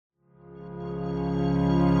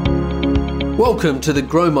Welcome to the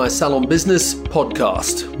Grow My Salon Business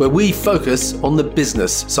podcast, where we focus on the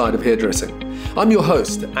business side of hairdressing. I'm your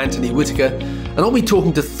host, Anthony Whitaker, and I'll be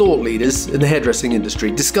talking to thought leaders in the hairdressing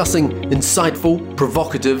industry, discussing insightful,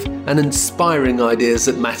 provocative, and inspiring ideas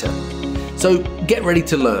that matter. So get ready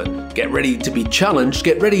to learn, get ready to be challenged,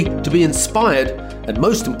 get ready to be inspired, and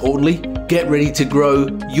most importantly, get ready to grow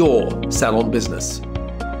your salon business.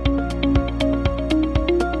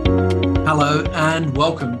 Hello and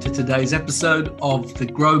welcome to today's episode of the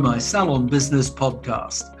Grow My Salon Business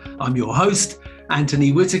podcast. I'm your host,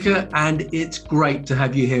 Anthony Whitaker, and it's great to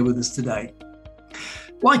have you here with us today.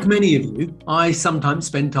 Like many of you, I sometimes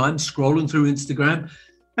spend time scrolling through Instagram,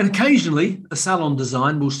 and occasionally a salon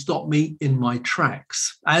design will stop me in my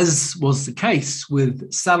tracks, as was the case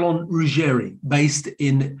with Salon Ruggeri, based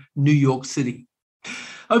in New York City.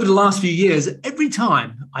 Over the last few years, every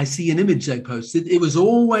time I see an image they posted, it was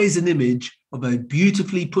always an image of a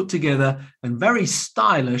beautifully put together and very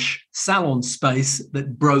stylish salon space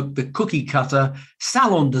that broke the cookie cutter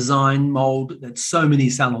salon design mold that so many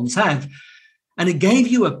salons have. And it gave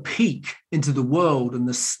you a peek into the world and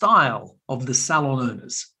the style of the salon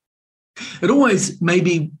owners. It always made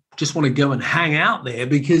me just want to go and hang out there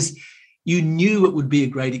because you knew it would be a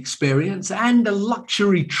great experience and a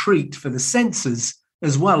luxury treat for the senses,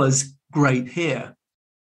 as well as great hair.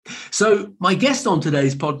 So my guest on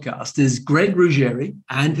today's podcast is Greg Ruggeri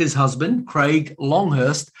and his husband, Craig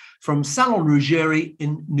Longhurst, from Salon Ruggeri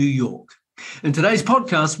in New York. In today's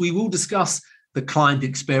podcast, we will discuss the client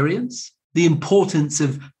experience, the importance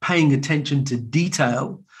of paying attention to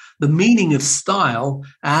detail, the meaning of style,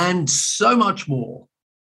 and so much more.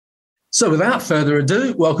 So without further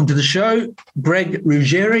ado, welcome to the show, Greg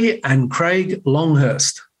Ruggeri and Craig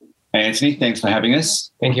Longhurst. Hey, Anthony, thanks for having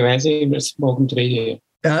us. Thank you, Anthony. It's welcome to be here.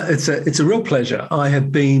 It's a real pleasure. I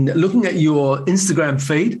have been looking at your Instagram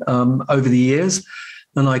feed over the years,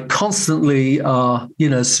 and I constantly are,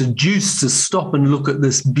 seduced to stop and look at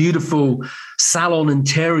this beautiful salon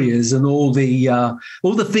interiors and all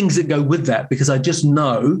the things that go with that, because I just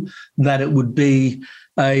know that it would be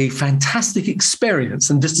a fantastic experience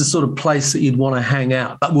and just a sort of place that you'd want to hang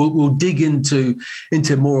out. But we'll dig into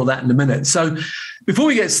more of that in a minute. So before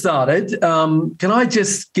we get started, can I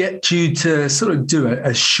just get you to sort of do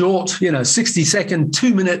a short, 60-second,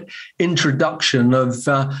 2-minute introduction of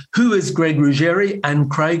who is Greg Ruggeri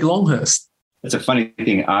and Craig Longhurst? It's a funny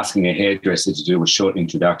thing asking a hairdresser to do a short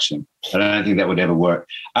introduction. I don't think that would ever work.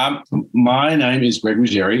 My name is Greg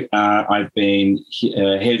Ruggeri. I've been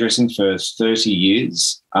hairdressing for 30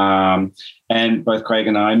 years. And both Craig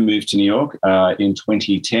and I moved to New York in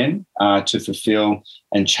 2010 to fulfill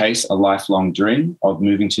and chase a lifelong dream of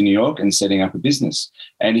moving to New York and setting up a business.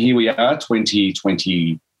 And here we are,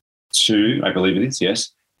 2022, I believe it is,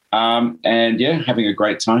 yes. Having a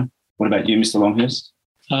great time. What about you, Mr. Longhurst?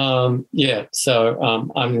 I'm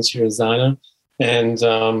an interior designer, and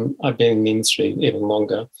I've been in the industry even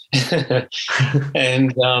longer.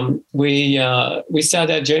 And we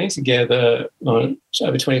started our journey together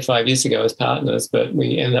over 25 years ago as partners, but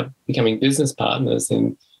we ended up becoming business partners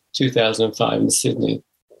in 2005 in Sydney.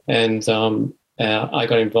 And I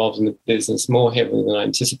got involved in the business more heavily than I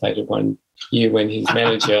anticipated one year when his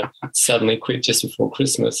manager suddenly quit just before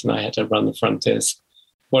Christmas, and I had to run the front desk.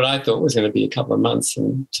 What I thought was going to be a couple of months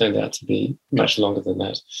and turned out to be much longer than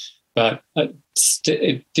that. But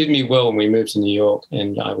it did me well when we moved to New York,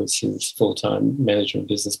 and I was his full-time manager and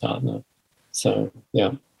business partner. So,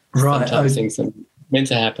 yeah. Right. Sometimes things are meant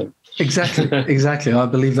to happen. Exactly. I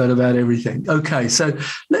believe that about everything. Okay, so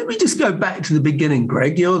let me just go back to the beginning,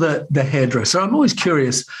 Greg. You're the hairdresser. I'm always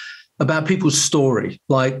curious about people's story.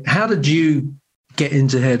 Like, how did you get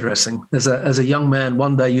into hairdressing? As a young man,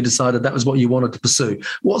 one day you decided that was what you wanted to pursue.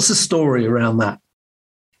 What's the story around that?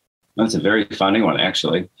 That's a very funny one,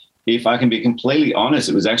 actually. If I can be completely honest,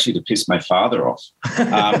 it was actually to piss my father off.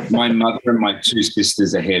 My mother and my two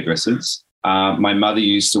sisters are hairdressers. My mother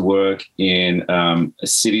used to work in a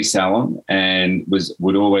city salon and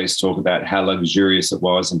would always talk about how luxurious it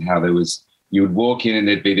was and how you would walk in and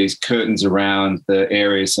there'd be these curtains around the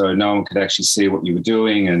area so no one could actually see what you were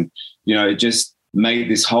doing. And, it just made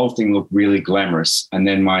this whole thing look really glamorous. And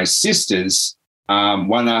then my sisters,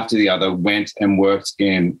 one after the other, went and worked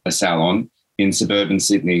in a salon in suburban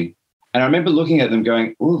Sydney. And I remember looking at them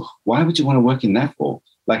going, oh, why would you want to work in that for?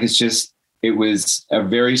 Like, it was a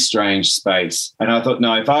very strange space. And I thought,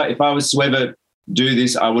 no, if I was to ever do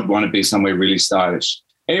this, I would want to be somewhere really stylish.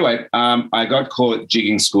 Anyway, I got caught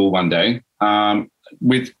jigging school one day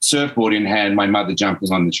with surfboard in hand. My mother jumped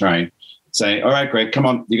us on the train saying, all right, Greg, come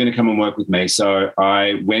on, you're going to come and work with me. So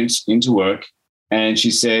I went into work And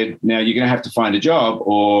she said, now you're going to have to find a job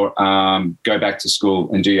or go back to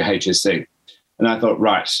school and do your HSC. And I thought,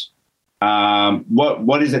 right,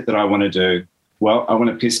 what is it that I want to do? Well, I want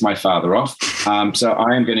to piss my father off. So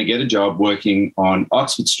I am going to get a job working on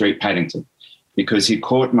Oxford Street, Paddington, because he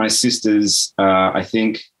caught my sisters, I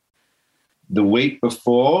think, the week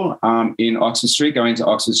before in Oxford Street, going to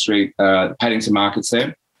Oxford Street, Paddington markets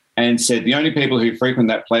there, and said the only people who frequent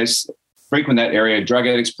that area, drug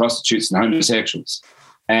addicts, prostitutes, and homosexuals.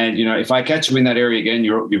 And, if I catch you in that area again,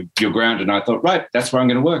 you're grounded. And I thought, right, that's where I'm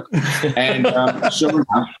going to work. And sure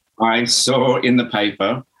enough, I saw in the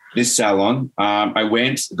paper this salon. I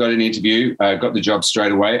went, got an interview, got the job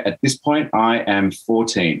straight away. At this point, I am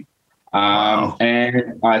 14. Wow.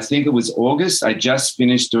 And I think it was August. I just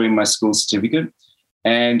finished doing my school certificate,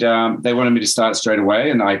 and they wanted me to start straight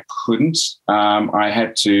away, and I couldn't. I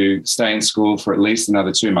had to stay in school for at least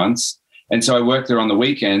another 2 months. And so I worked there on the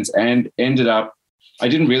weekends and ended up, I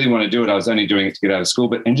didn't really want to do it. I was only doing it to get out of school,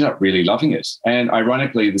 but ended up really loving it. And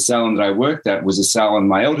ironically, the salon that I worked at was a salon.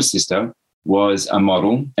 My elder sister was a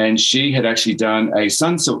model, and she had actually done a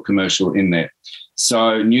Sunsilk commercial in there.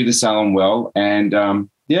 So knew the salon well. And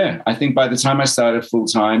I think by the time I started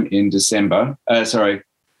full-time in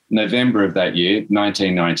November of that year,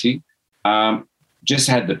 1990, just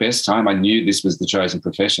had the best time. I knew this was the chosen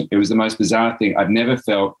profession. It was the most bizarre thing. I've never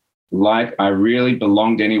felt like I really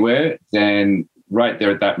belonged anywhere than right there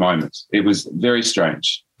at that moment. It was very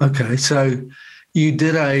strange. Okay, so you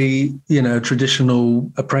did a traditional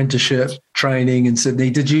apprenticeship training in Sydney.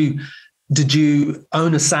 Did you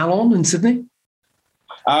own a salon in Sydney?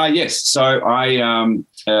 Yes. So I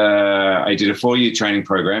did a 4-year training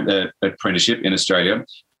program, apprenticeship in Australia.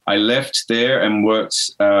 I left there and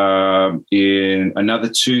worked in another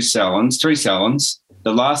 3 salons.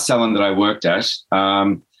 The last salon that I worked at,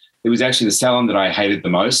 it was actually the salon that I hated the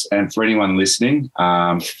most. And for anyone listening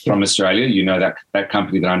from Australia, that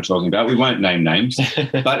company that I'm talking about. We won't name names,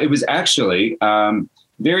 but it was actually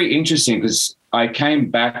very interesting because I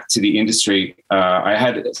came back to the industry. I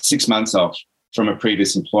had 6 months off from a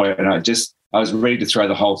previous employer, and I was ready to throw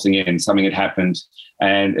the whole thing in. Something had happened,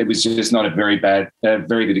 and it was just not a very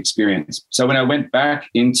good experience. So when I went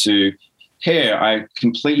back into hair, I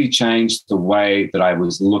completely changed the way that I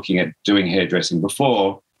was looking at doing hairdressing.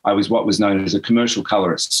 Before, I was what was known as a commercial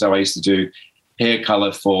colorist. So I used to do hair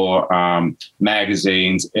color for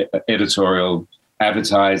magazines, editorial,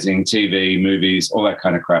 advertising, TV, movies, all that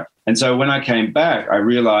kind of crap. And so when I came back, I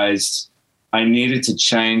realized I needed to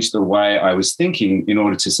change the way I was thinking in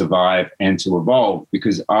order to survive and to evolve,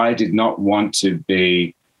 because I did not want to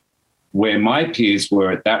be where my peers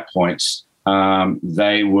were at that point.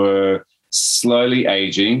 They were slowly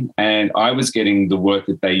aging, and I was getting the work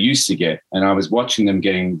that they used to get. And I was watching them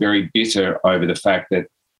getting very bitter over the fact that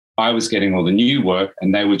I was getting all the new work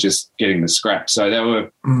and they were just getting the scrap. So they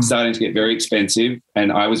were starting to get very expensive,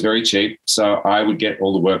 and I was very cheap. So I would get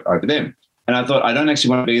all the work over them. And I thought, I don't actually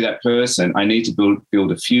want to be that person. I need to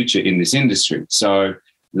build a future in this industry. So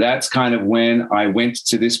that's kind of when I went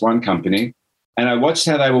to this one company and I watched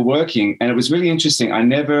how they were working. And it was really interesting.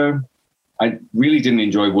 I really didn't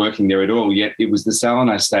enjoy working there at all, yet it was the salon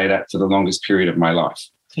I stayed at for the longest period of my life.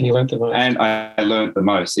 And you learned the most. And I learned the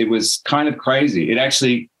most. It was kind of crazy. It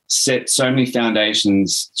actually set so many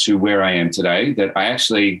foundations to where I am today that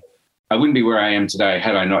I wouldn't be where I am today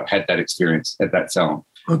had I not had that experience at that salon.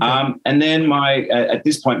 Okay. And then at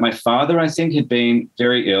this point, my father, I think, had been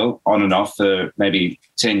very ill on and off for maybe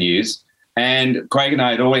 10 years. And Craig and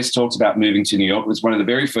I had always talked about moving to New York. It was one of the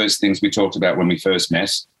very first things we talked about when we first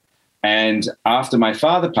met. And after my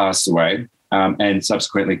father passed away, and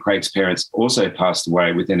subsequently Craig's parents also passed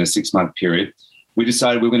away within a 6-month period, we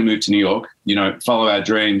decided we were going to move to New York, follow our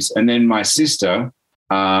dreams. And then my sister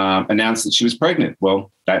announced that she was pregnant.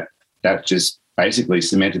 Well, that just basically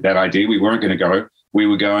cemented that idea. We weren't going to go. We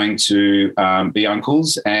were going to be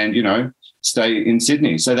uncles and, stay in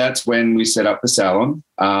Sydney. So that's when we set up the salon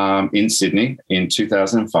in Sydney in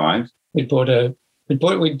 2005. We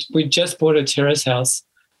just bought a terrace house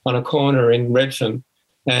on a corner in Redfern,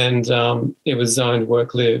 and it was zoned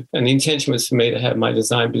work-live. And the intention was for me to have my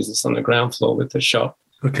design business on the ground floor with the shop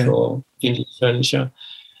for vintage furniture.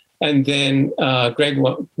 And then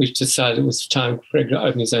we decided it was time for Greg to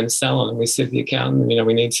open his own salon. And we said to the accountant,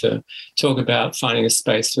 we need to talk about finding a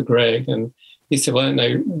space for Greg. And he said, well, I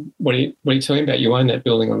don't know, what are you talking about? You own that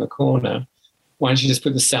building on the corner. Why don't you just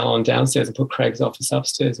put the salon downstairs and put Craig's office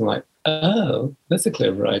upstairs? I'm like, oh, that's a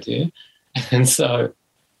clever idea. And so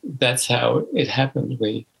that's how it happened.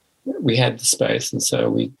 We had the space, and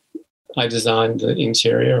so I designed the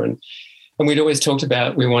interior, and And we'd always talked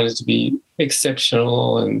about we wanted to be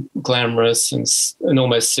exceptional and glamorous and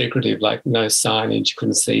almost secretive, like no signage, you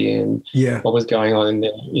couldn't see in what was going on in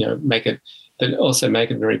there, you know, but also make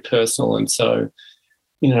it very personal. And so,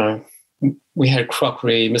 you know, we had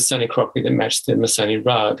crockery, Missoni crockery that matched the Missoni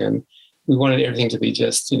rug, and we wanted everything to be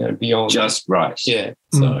just, you know, beyond. Just right. Yeah.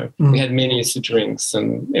 So we had menus of drinks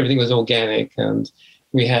and everything was organic, and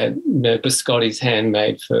we had, you know, biscottis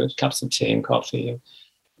handmade for cups of tea and coffee.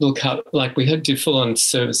 Little cup, like we had to do full-on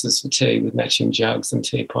services for tea with matching jugs and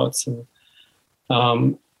teapots, and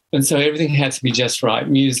so everything had to be just right.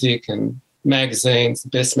 Music and magazines, the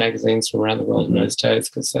best magazines from around the world in those days,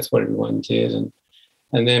 because that's what everyone did.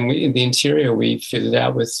 And then in the interior, we fitted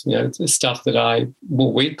out with, you know, the stuff that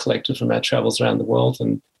we collected from our travels around the world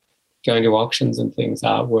and going to auctions and things,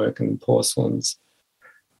 artwork and porcelains.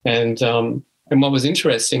 And what was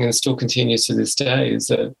interesting and still continues to this day is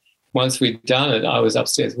that once we'd done it, I was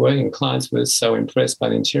upstairs working. Clients were so impressed by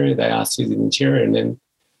the interior, they asked to do the interior, and then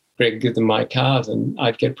Greg would give them my card and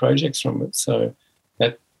I'd get projects from it. So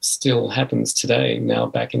that still happens today, now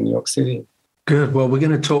back in New York City. Good. Well, we're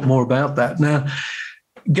going to talk more about that. Now,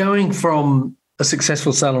 going from a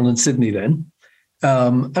successful salon in Sydney then,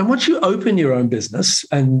 and once you open your own business,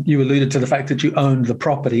 and you alluded to the fact that you owned the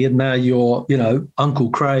property and now you're, you know,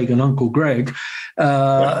 Uncle Craig and Uncle Greg,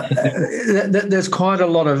 there's quite a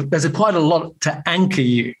lot to anchor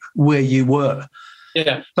you where you were.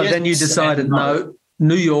 Yeah. But then you decided, no,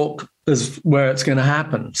 New York is where it's going to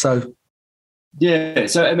happen. So. Yeah,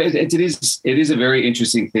 so I mean, it is a very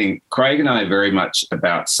interesting thing. Craig and I are very much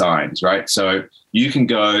about signs, right? So you can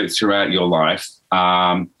go throughout your life,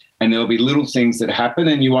 and there'll be little things that happen,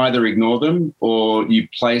 and you either ignore them or you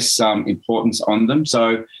place some importance on them.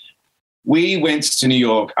 So we went to New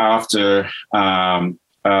York after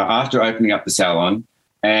opening up the salon,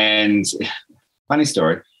 and funny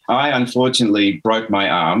story, I unfortunately broke my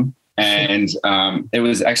arm. And it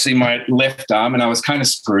was actually my left arm, and I was kind of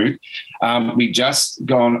screwed. We'd just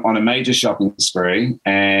gone on a major shopping spree,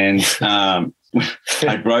 and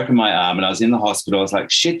I'd broken my arm, and I was in the hospital. I was like,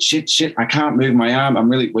 shit, I can't move my arm.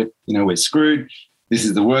 We're screwed. This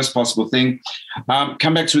is the worst possible thing.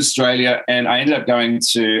 Come back to Australia, and I ended up going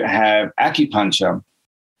to have acupuncture.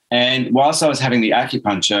 And whilst I was having the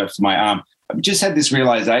acupuncture for my arm, I just had this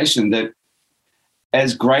realization that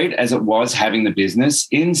as great as it was having the business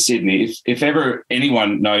in Sydney, if ever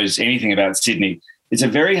anyone knows anything about Sydney, it's a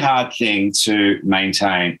very hard thing to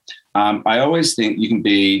maintain. I always think you can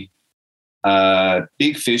be a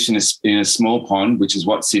big fish in a small pond, which is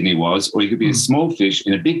what Sydney was, or you could be a small fish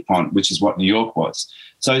in a big pond, which is what New York was.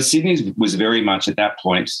 So Sydney was very much at that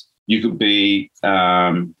point, you could be,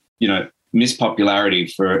 miss popularity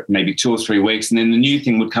for maybe 2 or 3 weeks, and then the new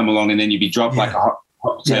thing would come along, and then you'd be dropped like a hot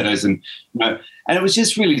potatoes, and and it was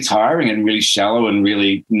just really tiring and really shallow and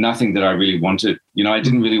really nothing that I really wanted. I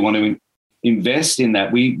didn't really want to invest in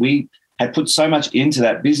that. We had put so much into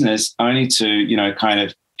that business only to kind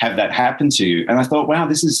of have that happen to you. And I thought, wow,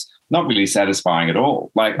 this is not really satisfying at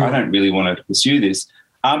all. Like, I don't really want to pursue this.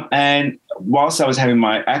 And whilst I was having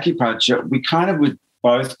my acupuncture, we kind of were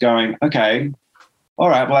both going, okay, all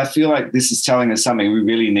right, well, I feel like this is telling us something. We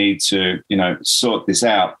really need to, sort this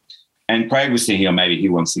out. And Craig was thinking, maybe he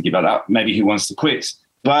wants to give it up. Maybe he wants to quit.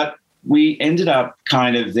 But we ended up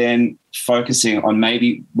kind of then focusing on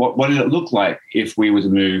maybe what did it look like if we were to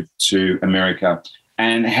move to America,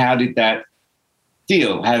 and how did that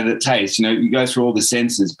feel? How did it taste? You go through all the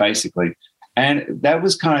senses basically. And that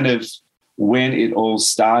was kind of when it all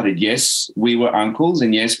started. Yes, we were uncles,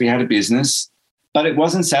 and yes, we had a business, but it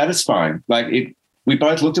wasn't satisfying. We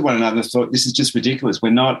both looked at one another and thought, this is just ridiculous. We're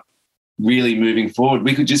not really moving forward.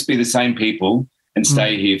 We could just be the same people and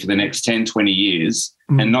stay here for the next 10, 20 years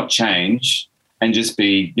and not change, and just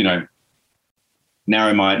be, not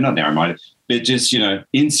narrow-minded, but just,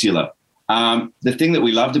 insular. The thing that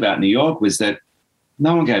we loved about New York was that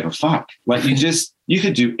no one gave a fuck. You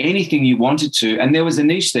could do anything you wanted to, and there was a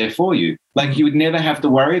niche there for you. You would never have to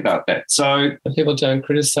worry about that. So people don't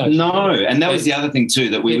criticize. No, and that was the other thing too,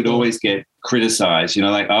 that we would always get criticized.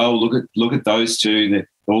 Oh, look at those two, they're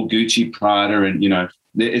all Gucci, Prada, and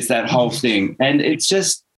it's that whole thing. And it's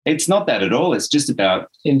not that at all. It's just about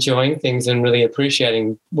enjoying things and really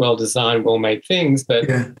appreciating well-designed, well-made things. But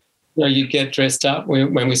you get dressed up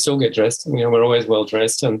when we still get dressed. We're always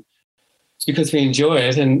well-dressed, and it's because we enjoy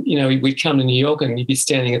it. And, we'd come to New York and you'd be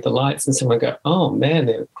standing at the lights and someone go, oh, man,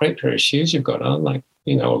 they're a great pair of shoes you've got on,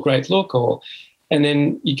 a great look. And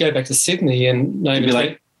then you go back to Sydney and you'd be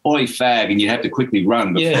like, oi, fag, and you'd have to quickly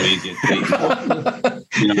run before you get beat.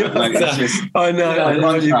 I know.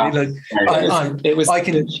 It was.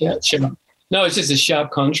 No, it's just a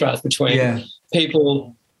sharp contrast between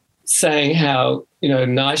people saying how,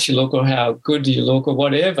 nice you look or how good do you look or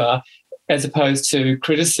whatever, as opposed to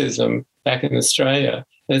criticism back in Australia.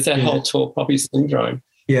 And it's that whole tall poppy syndrome.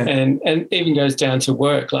 Yeah. And even goes down to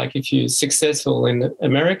work. Like if you're successful in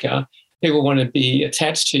America, people want to be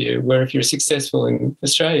attached to you, where if you're successful in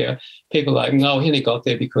Australia, people are like, no, he only got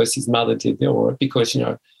there because his mother did it, or because,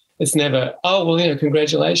 it's never, oh, well,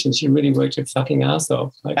 congratulations, you really worked your fucking ass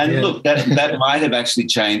off. Like, look, that might have actually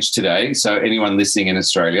changed today. So anyone listening in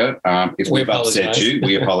Australia, if we've upset you,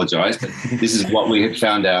 we apologise. But this is what we had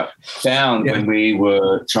found when we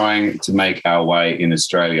were trying to make our way in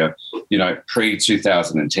Australia,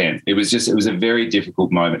 pre-2010. It was a very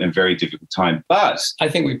difficult moment and very difficult time. But I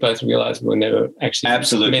think we both realised we were never actually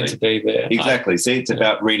meant to be there. Exactly. See, it's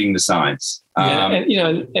about reading the signs.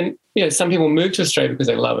 Some people move to Australia because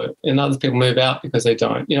they love it, and other people move out because they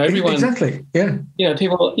don't. Everyone exactly. Yeah.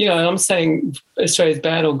 People. I'm saying Australia's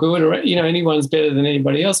bad or good, or anyone's better than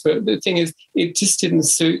anybody else. But the thing is, it just didn't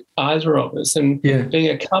suit either of us. And being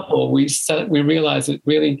a couple, we realised that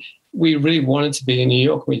we really wanted to be in New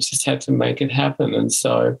York. We just had to make it happen, and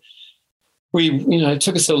so. It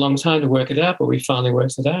took us a long time to work it out, but we finally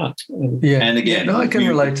worked it out. And again, I can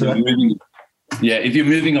relate to that. If you're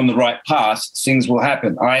moving on the right path, things will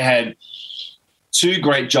happen. I had 2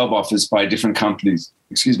 great job offers by different companies,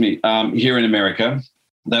 here in America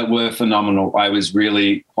that were phenomenal. I was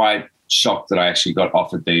really quite shocked that I actually got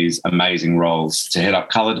offered these amazing roles to head up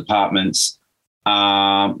colour departments.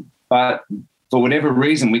 But for whatever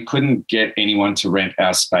reason, we couldn't get anyone to rent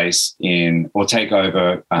our space or take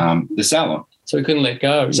over the salon. So we couldn't let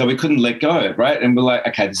go. Right? And we're like,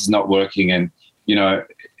 okay, this is not working. And,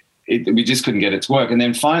 we just couldn't get it to work. And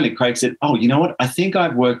then finally Craig said, oh, you know what? I think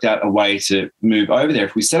I've worked out a way to move over there.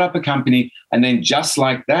 If we set up a company and then just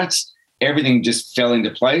like that, everything just fell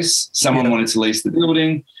into place. Someone wanted to lease the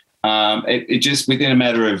building. It just, within a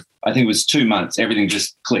matter of, I think it was 2 months, everything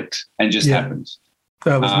just clicked and just happened.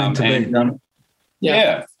 That was meant to be.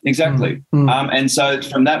 Yeah, exactly. And so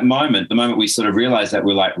from that moment, the moment we sort of realized that,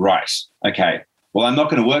 we're like, right, okay, well, I'm not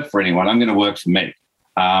going to work for anyone. I'm going to work for me.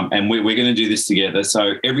 And we're going to do this together.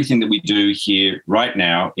 So everything that we do here right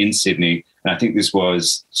now in Sydney, and I think this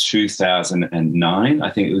was 2009,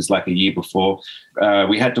 I think it was like a year before,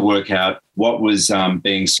 we had to work out what was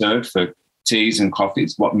being served for teas and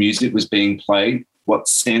coffees, what music was being played, what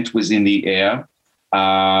scent was in the air,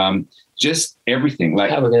 just everything.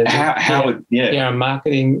 Like how we're going to do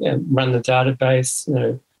marketing, run the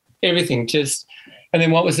database, everything just... And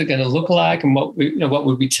then what was it going to look like, and what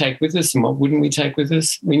would we take with us and what wouldn't we take with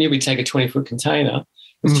us? We knew we'd take a 20-foot container. It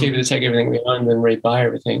was cheaper to take everything we owned than rebuy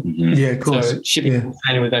everything. Mm-hmm. Yeah, of course. So shipping a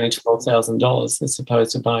container with only $12,000 as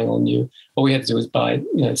opposed to buying all new. All we had to do was buy,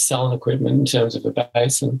 Salon equipment in terms of a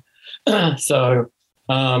base. And so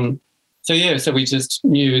we just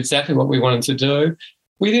knew exactly what we wanted to do.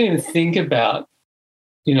 We didn't even think about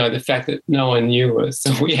the fact that no one knew us.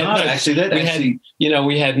 So we had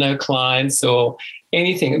no clients or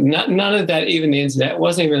anything. None of that, even the internet,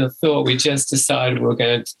 wasn't even a thought. We just decided we're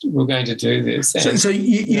going to do this. And, so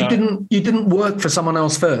you didn't work for someone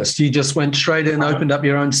else first. You just went straight in, opened up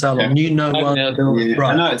your own salon. Yeah. Right.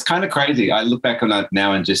 I know, it's kind of crazy. I look back on that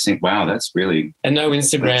now and just think, wow, that's really... And no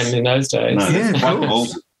Instagram in those days. No, yeah, quite cool.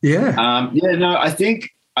 Yeah. I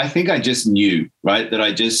think I just knew, right, that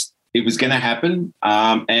it was going to happen,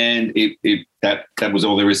 and that was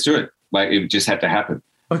all there is to it. Like, it just had to happen.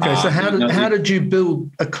 Okay, so how did you build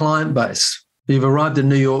a client base? You've arrived in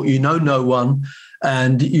New York, no one,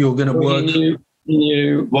 and you're going to work. We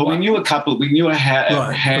knew a couple. We knew a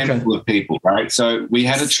handful of people, right? So we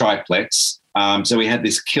had a triplex. So we had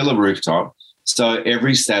this killer rooftop. So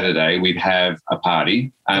every Saturday we'd have a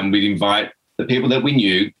party, and we'd invite the people that we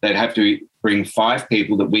knew. They'd have to bring 5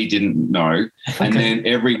 people that we didn't know. And then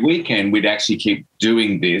every weekend we'd actually keep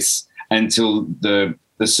doing this until the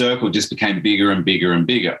circle just became bigger and bigger and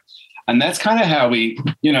bigger. And that's kind of how we,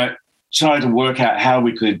 tried to work out how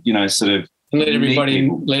we could, sort of let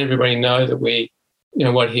everybody know that we,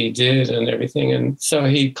 what he did and everything. And so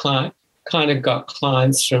he kind of got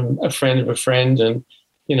clients from a friend of a friend and,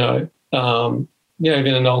 even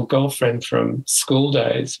an old girlfriend from school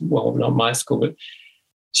days. Well, not my school, but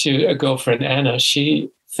a girlfriend, Anna, she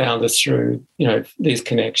found us through, these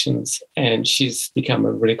connections, and she's become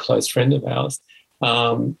a really close friend of ours.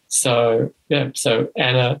 So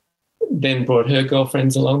Anna then brought her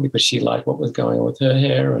girlfriends along because she liked what was going on with her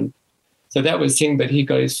hair. And so that was him, but he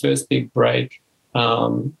got his first big break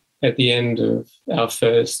at the end of our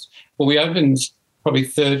first... Well, we opened probably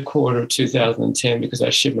third quarter of 2010 because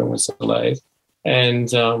our shipment was delayed. And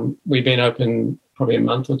we've been open probably a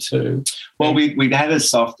month or two. Well, we'd had a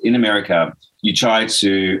soft in America. We were trying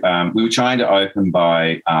to open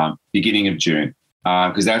by beginning of June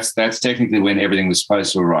because that's technically when everything was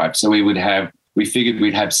supposed to arrive. So we figured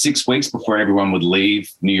we'd have 6 weeks before everyone would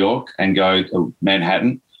leave New York and go to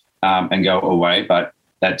Manhattan and go away, but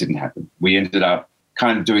that didn't happen. We ended up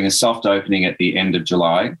kind of doing a soft opening at the end of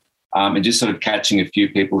July and just sort of catching a few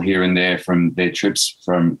people here and there from their trips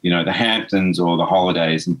from, the Hamptons or the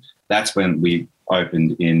holidays. And that's when we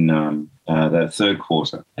opened in the third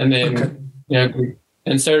quarter. And then,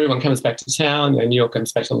 and so everyone comes back to town, New York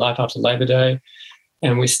comes back to life after Labor Day.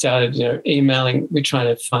 And we started, emailing. We're trying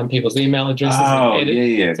to find people's email addresses. Oh,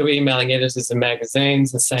 yeah. So we're emailing editors of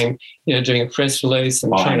magazines and saying, doing a press release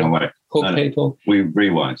and trying to hook people. We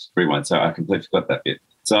rewind. So I completely forgot that bit.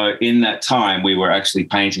 So in that time, we were actually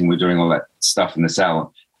painting. We're doing all that stuff in the salon.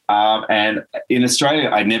 And in Australia,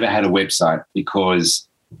 I never had a website because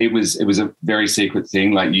it was a very secret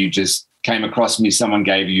thing. Like you just came across me, someone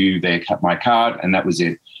gave you my card, and that was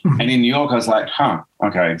it. And in New York, I was like,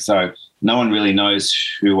 okay, so no one really knows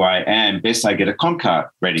who I am. Best I get a comp card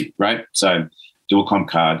ready, right? So do a comp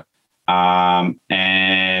card.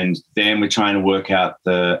 And then we're trying to work out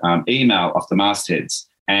the email off the mastheads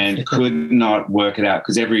and could not work it out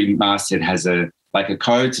because every masthead has a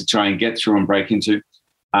code to try and get through and break into.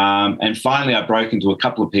 And finally, I broke into a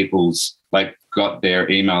couple of people's, got their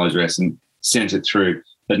email address and sent it through,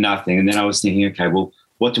 but nothing. And then I was thinking, okay, well,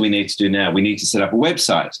 what do we need to do now? We need to set up a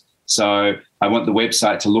website. So I want the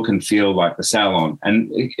website to look and feel like the Salon. And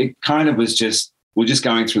it kind of was we're just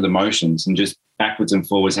going through the motions and just backwards and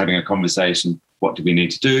forwards having a conversation. What do we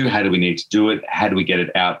need to do? How do we need to do it? How do we get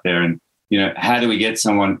it out there? And, how do we get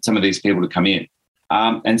some of these people to come in?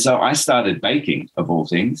 And so I started baking, of all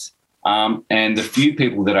things. And the few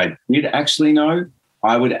people that I did actually know,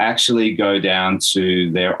 I would actually go down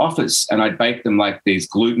to their office and I'd bake them like these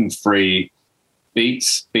gluten-free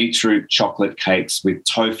beetroot chocolate cakes with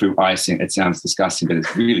tofu icing. It sounds disgusting, but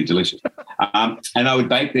it's really delicious. And I would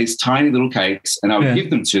bake these tiny little cakes and I would give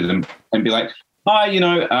them to them and be like, hi,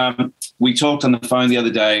 we talked on the phone the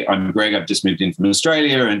other day. I'm Greg. I've just moved in from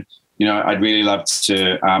Australia and, I'd really love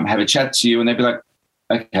to have a chat to you. And they'd be like,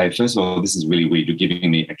 okay, first of all, this is really weird. You're giving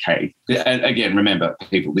me a cake. And again, remember,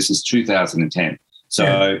 people, this is 2010.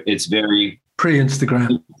 So it's very...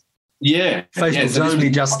 Pre-Instagram. Yeah. Facebook's only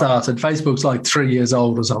just started. Facebook's like 3 years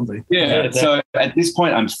old or something. Yeah. So at this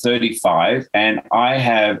point, I'm 35 and I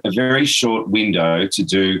have a very short window to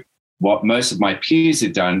do what most of my peers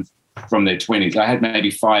had done from their 20s. I had maybe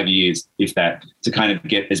 5 years, if that, to kind of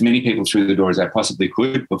get as many people through the door as I possibly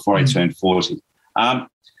could before I turned 40. And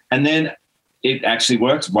then it actually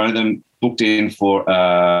worked. One of them booked in for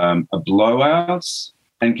a blowout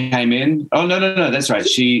and came in. Oh, no, that's right.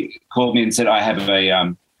 She called me and said, I have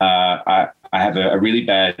I have a really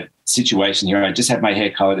bad situation here. I just had my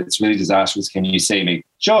hair colored. It's really disastrous. Can you see me?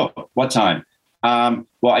 Sure. What time?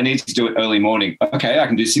 Well, I need to do it early morning. Okay, I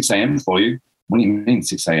can do 6 a.m. for you. What do you mean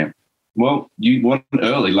 6 a.m.? Well, you want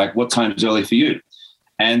early. Like what time is early for you?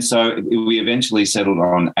 And so we eventually settled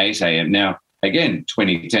on 8 a.m. Now, again,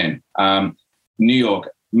 2010. New York,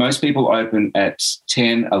 most people open at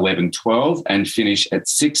 10, 11, 12 and finish at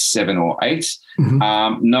 6, 7 or 8.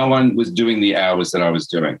 No one was doing the hours that I was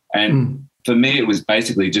doing. And for me, it was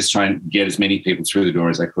basically just trying to get as many people through the door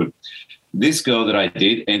as I could. This girl that I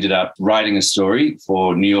did ended up writing a story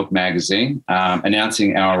for New York Magazine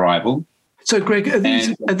announcing our arrival. So, Greg,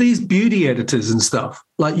 are these beauty editors and stuff?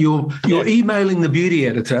 Like you're emailing the beauty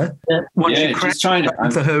editor once you crack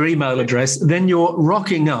for her email address, then you're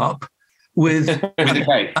rocking up with a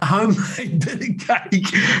homemade bit of cake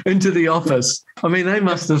into the office. I mean, they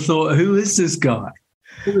must have thought, who is this guy?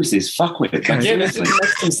 Who is this fuckwit? But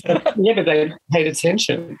they paid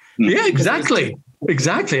attention. Yeah, exactly.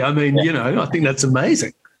 Exactly. I mean, I think that's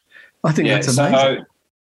amazing. I think that's amazing.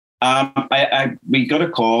 So, we got a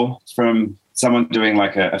call from someone doing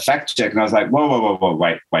like a fact check, and I was like, whoa,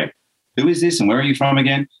 wait. Who is this and where are you from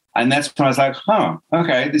again? And that's when I was like,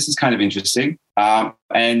 okay, this is kind of interesting. And,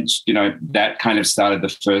 that kind of started the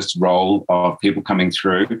first roll of people coming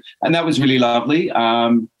through. And that was really lovely.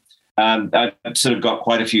 I sort of got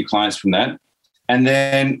quite a few clients from that. And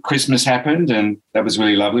then Christmas happened and that was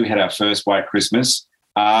really lovely. We had our first white Christmas.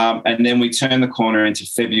 And then we turned the corner into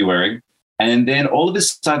February. And then all of a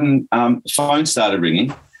sudden, the phone started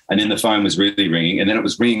ringing. And then the phone was really ringing. And then it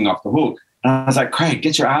was ringing off the hook. And I was like, Craig,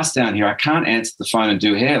 get your ass down here. I can't answer the phone and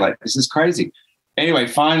do hair. Like, this is crazy. Anyway,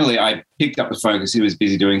 finally, I picked up the phone because he was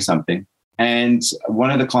busy doing something. And one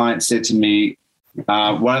of the clients said to me,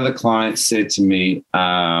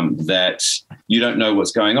 that you don't know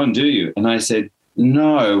what's going on, do you? And I said,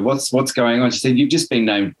 no, what's going on? She said, you've just been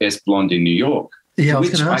named Best Blonde in New York. Yeah, I was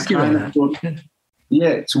going to ask you about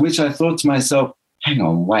that. To which I thought to myself, hang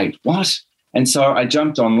on, wait, what? And so I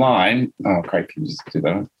jumped online. Oh, Craig, can you just do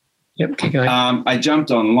that? Yep, keep going. I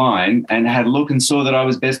jumped online and had a look and saw that I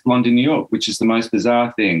was Best Blonde in New York, which is the most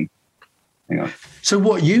bizarre thing. Hang on. So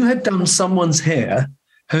what, you had done someone's hair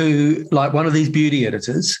who, like one of these beauty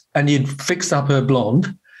editors, and you'd fixed up her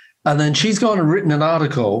blonde, and then she's gone and written an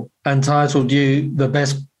article and titled you the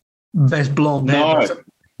best blonde hairdresser.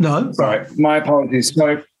 No? Sorry, my apologies.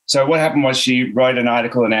 So what happened was she wrote an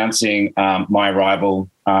article announcing my arrival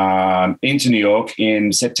into New York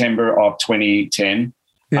in September of 2010.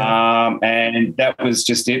 Yeah. And that was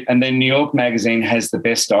just it. And then New York Magazine has the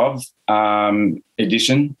best of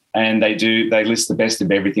edition, and they list the best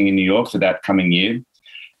of everything in New York for that coming year.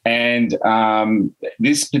 And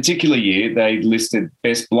this particular year, they listed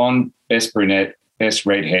best blonde, best brunette, best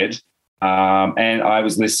redhead, and I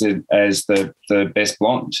was listed as the best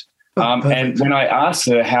blonde. And when I asked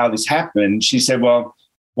her how this happened, she said, well,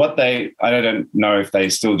 I don't know if they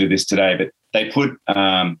still do this today, but they put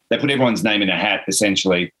everyone's name in a hat,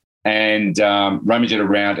 essentially, and rummage it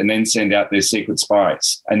around and then send out their secret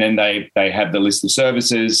spies. And then they have the list of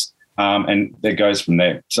services, and it goes from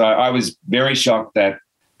there. So I was very shocked that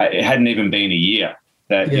it hadn't even been a year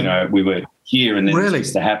that, we were here and then really? This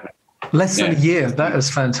used to happen. Less than a year. That is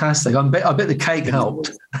fantastic. I bet the cake helped.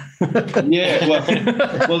 Yeah.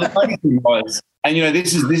 Well, the funny thing was, and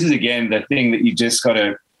this is again the thing that you just got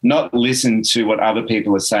to not listen to what other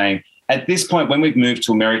people are saying. At this point, when we've moved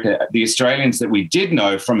to America, the Australians that we did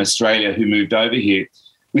know from Australia who moved over here,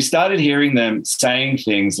 we started hearing them saying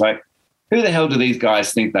things like, "Who the hell do these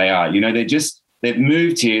guys think they are?" They've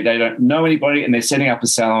moved here, they don't know anybody, and they're setting up a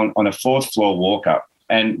salon on a 4th floor walk up.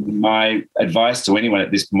 And my advice to anyone at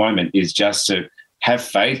this moment is just to have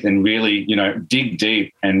faith and really, dig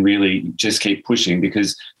deep and really just keep pushing,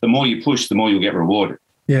 because the more you push, the more you'll get rewarded.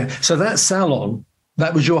 Yeah. So that salon,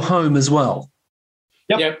 that was your home as well?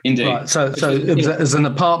 Yep, indeed. Right. So it was as an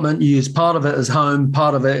apartment, you used part of it as home,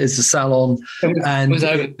 part of it is a salon. It was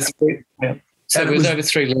over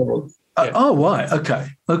 3 levels. Yeah. Oh, right.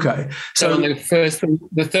 Okay. So on the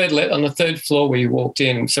 3rd floor where you walked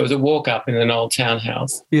in, so it was a walk up in an old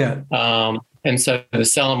townhouse. Yeah. And so the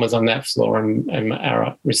salon was on that floor and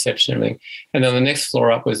our reception and everything. And then the next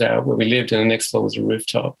floor up was where we lived, and the next floor was a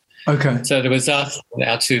rooftop. Okay. So there was us and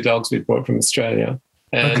our 2 dogs we brought from Australia.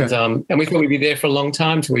 And and we thought we'd be there for a long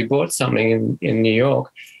time till we bought something in New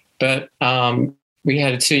York. But we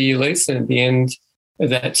had a 2-year lease, and at the end of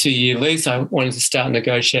that 2-year lease, I wanted to start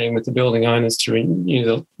negotiating with the building owners to renew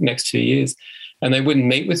the next 2 years. And they wouldn't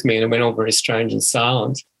meet with me, and it went all very strange and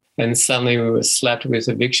silent. And suddenly we were slapped with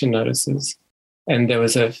eviction notices. And there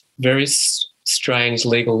was a very strange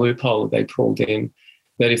legal loophole that they pulled in,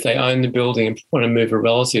 that if they own the building and want to move a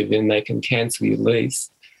relative in, they can cancel your lease.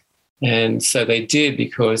 And so they did,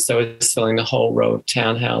 because they were selling the whole row of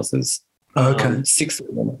townhouses, 6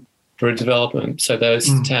 of them, for a development. So those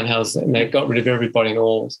townhouses, and they got rid of everybody in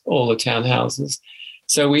all the townhouses.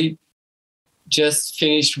 So we just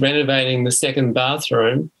finished renovating the 2nd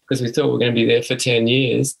bathroom because we thought we were going to be there for 10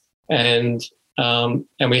 years. And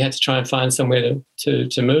we had to try and find somewhere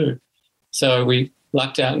to move. So we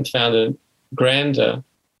lucked out and found a grander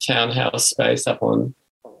townhouse space up on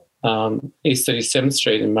East 37th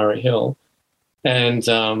Street in Murray Hill, and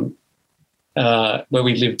where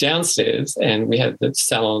we lived downstairs, and we had the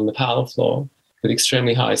salon on the parlour floor with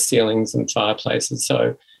extremely high ceilings and fireplaces.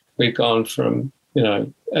 So we've gone from,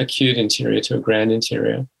 a cute interior to a grand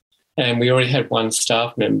interior. And we already had 1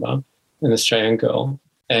 staff member, an Australian girl.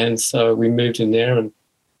 And so we moved in there, and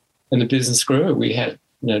the business grew. We had,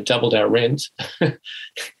 doubled our rent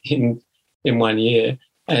in 1 year.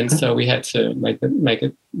 And so we had to make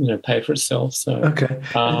it, pay for itself. So okay.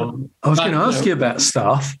 I was going to ask you about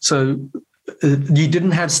staff. So you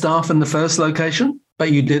didn't have staff in the first location,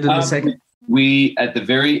 but you did in the second? We, at the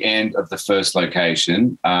very end of the first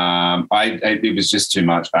location, it was just too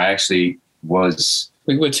much. I actually was...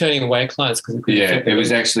 We were turning away clients because... Yeah, it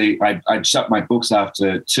was actually... I'd shut my books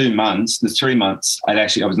after 2 months. The 3 months, I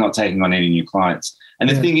was not taking on any new clients. And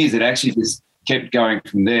the thing is, it actually just kept going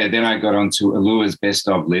from there. Then I got onto Allure's best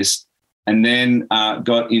of list, and then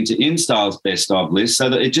got into InStyle's best of list, so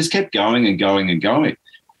that it just kept going and going and going.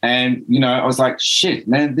 And, I was like, shit,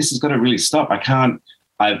 man, this has got to really stop. I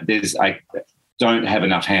don't have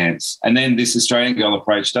enough hands. And then this Australian girl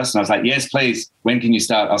approached us, and I was like, yes, please, when can you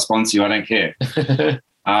start? I'll sponsor you. I don't care.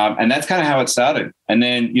 And that's kind of how it started. And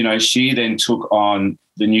then, she then took on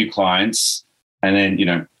the new clients, and then,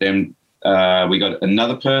 we got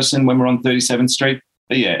another person when we're on 37th Street.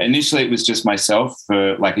 But yeah, initially it was just myself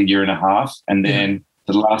for like a year and a half. And then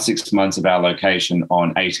for the last 6 months of our location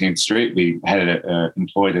on 18th Street, we had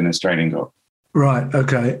employed an Australian girl. Right.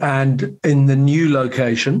 Okay. And in the new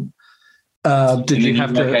location, did you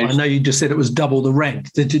have to, I know you just said it was double the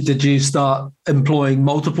rent. Did you start employing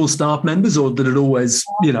multiple staff members, or did it always,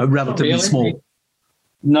 relatively small?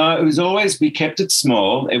 No, it was always, we kept it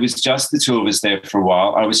small. It was just the two of us there for a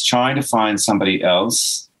while. I was trying to find somebody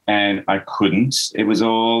else and I couldn't. It was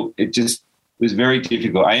very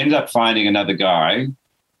difficult. I ended up finding another guy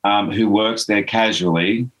who works there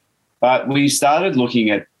casually, but we started looking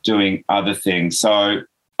at doing other things. So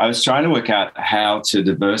I was trying to work out how to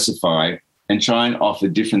diversify and try and offer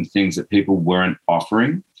different things that people weren't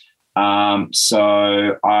offering.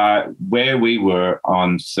 So where we were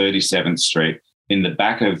on 37th Street, in the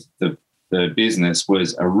back of the business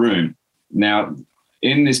was a room. Now,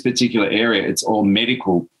 in this particular area, it's all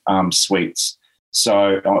medical suites.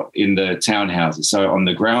 So in the townhouses. So on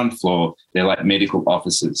the ground floor, they're like medical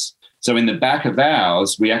offices. So in the back of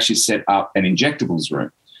ours, we actually set up an injectables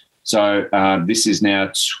room. So this is now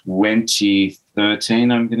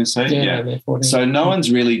 2013, I'm going to say. Yeah. So no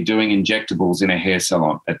one's really doing injectables in a hair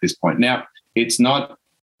salon at this point. Now, it's not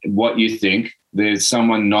what you think. There's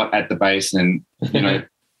someone not at the base and,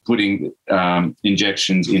 putting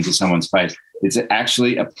injections into someone's face. It's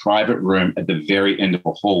actually a private room at the very end of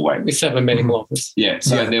a hallway. We set up a medical office. Yeah.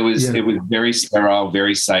 So it was very sterile,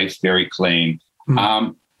 very safe, very clean.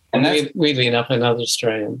 And that's, weirdly enough, another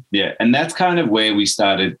Australian. Yeah. And that's kind of where we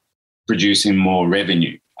started producing more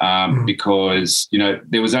revenue because,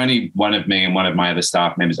 there was only one of me and one of my other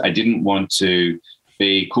staff members. I didn't want to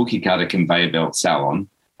be cookie cutter conveyor belt salon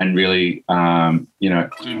and really,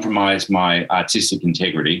 compromise my artistic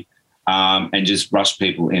integrity and just rush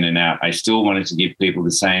people in and out. I still wanted to give people the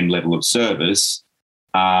same level of service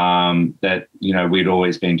that, we'd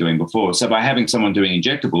always been doing before. So by having someone doing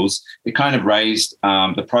injectables, it kind of raised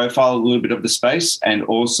the profile a little bit of the space and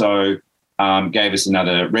also gave us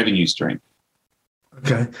another revenue stream.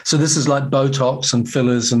 Okay. So this is like Botox and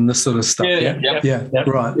fillers and this sort of stuff. Yeah.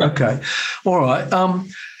 Right. Okay. All right.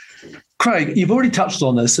 Craig, you've already touched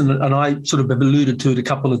on this, and I sort of have alluded to it a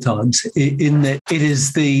couple of times, in that it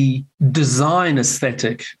is the design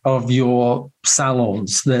aesthetic of your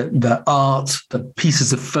salons, the art, the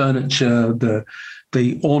pieces of furniture,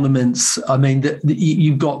 the ornaments. I mean,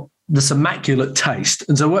 you've got this immaculate taste.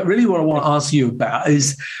 And so what I want to ask you about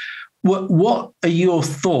is what are your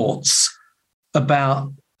thoughts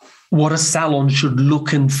about what a salon should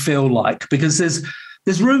look and feel like? Because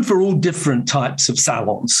there's room for all different types of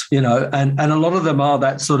salons, and a lot of them are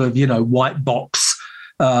that sort of, white box,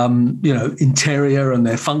 interior, and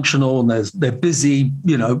they're functional and they're busy,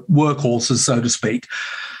 workhorses, so to speak.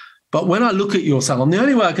 But when I look at your salon, the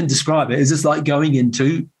only way I can describe it is it's like going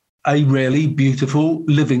into a really beautiful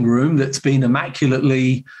living room that's been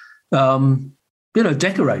immaculately,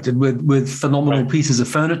 decorated with phenomenal pieces of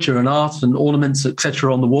furniture and art and ornaments,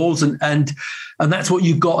 etc., on the walls, and that's what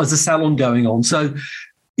you've got as a salon going on. So,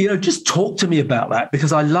 just talk to me about that,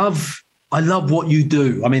 because I love what you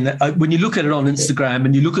do. I mean, when you look at it on Instagram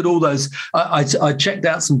and you look at all those, I checked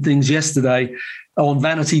out some things yesterday on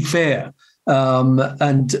Vanity Fair.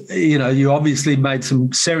 And you obviously made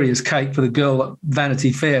some serious cake for the girl at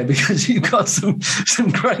Vanity Fair, because you've got some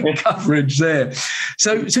great coverage there.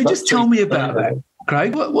 So just tell me about that,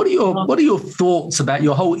 Craig. What are your thoughts about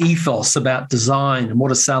your whole ethos about design and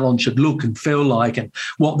what a salon should look and feel like, and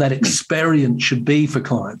what that experience should be for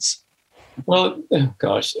clients? Well,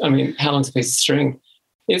 gosh, I mean, how long's a piece of string?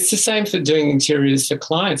 It's the same for doing interiors for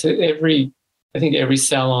clients. I think every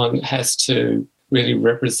salon has to really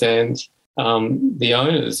represent the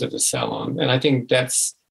owners of the salon. And I think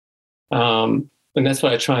that's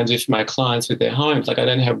what I try and do for my clients with their homes. Like, I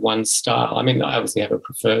don't have one style. I mean, I obviously have a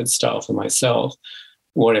preferred style for myself,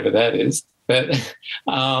 whatever that is. But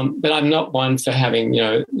I'm not one for having,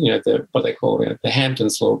 what they call the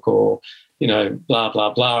Hamptons look, or, blah,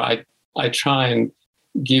 blah, blah. I try and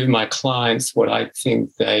give my clients what I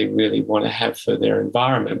think they really want to have for their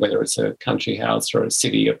environment, whether it's a country house or a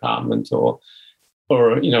city apartment or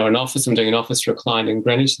an office. I'm doing an office for a client in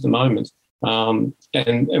Greenwich at the moment. And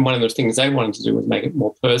one of the things they wanted to do was make it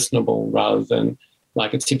more personable rather than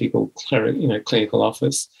like a typical clinical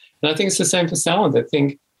office. And I think it's the same for salons. I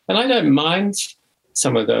think, and I don't mind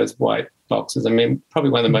some of those white boxes. I mean,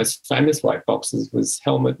 probably one of the most famous white boxes was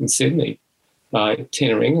Helmet in Sydney by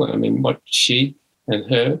Tina England. I mean, what she and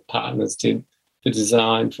her partners did for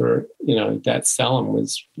design for, that salon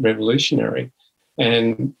was revolutionary.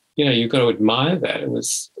 And you've got to admire that. It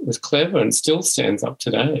was clever and still stands up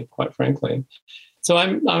today, quite frankly. So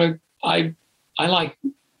I I like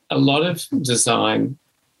a lot of design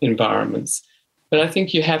environments, but I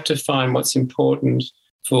think you have to find what's important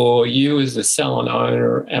for you as a salon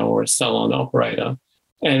owner or a salon operator,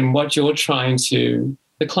 and what you're trying to,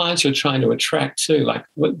 the clients you're trying to attract to. Like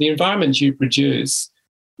what the environment you produce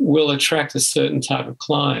will attract a certain type of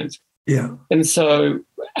client. Yeah. And so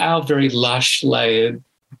our very lush, layered,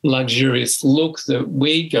 luxurious look that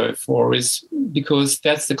we go for is because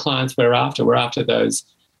that's the clients we're after. We're after those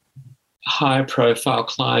high profile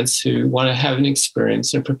clients who want to have an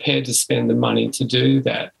experience and prepared to spend the money to do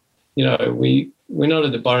that. You know, we're not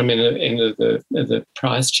at the bottom end of the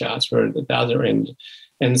price charts, we're at the other end.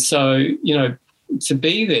 And so, you know, to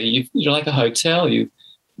be there, you're like a hotel.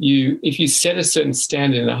 If you set a certain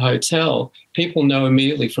standard in a hotel, people know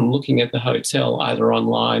immediately from looking at the hotel, either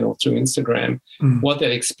online or through Instagram, what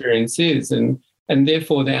that experience is. And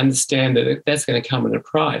therefore they understand that that's going to come at a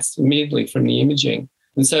price immediately from the imaging.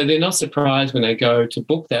 And so they're not surprised when they go to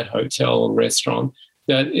book that hotel or restaurant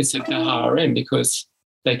that it's at the higher end because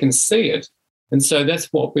they can see it. And so that's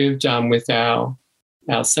what we've done with our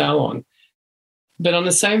salon. But on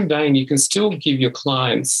the same vein, you can still give your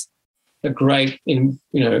clients a great,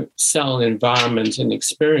 salon environment and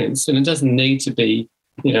experience, and it doesn't need to be,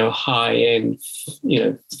 high-end,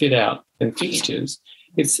 fit out and fixtures.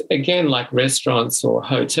 It's again like restaurants or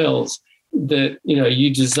hotels that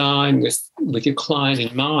you design with your client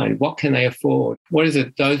in mind. What can they afford? What is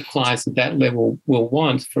it those clients at that level will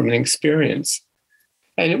want from an experience?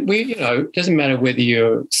 And it doesn't matter whether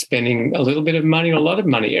you're spending a little bit of money or a lot of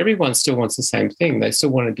money. Everyone still wants the same thing. They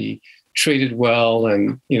still want to be treated well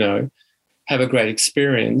and have a great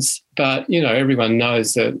experience. But everyone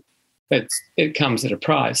knows that it comes at a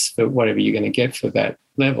price for whatever you're going to get for that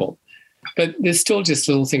level. But there's still just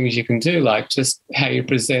little things you can do, like just how you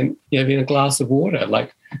present, in a glass of water.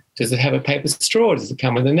 Like, does it have a paper straw? Does it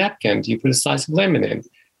come with a napkin? Do you put a slice of lemon in?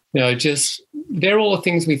 They're all the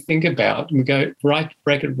things we think about. And we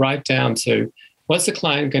break it right down to what's the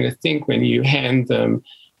client going to think when you hand them,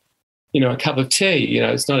 a cup of tea.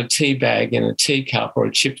 It's not a tea bag and a teacup or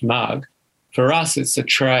a chipped mug. For us, it's a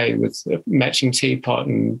tray with a matching teapot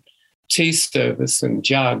and tea service and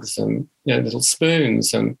jugs and, little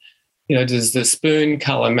spoons. And, does the spoon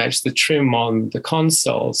colour match the trim on the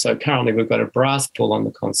console? So currently we've got a brass pull on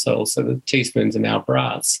the console, so the teaspoons are now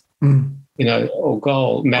brass, or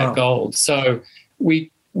gold, matte gold. So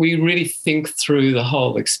we really think through the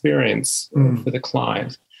whole experience for the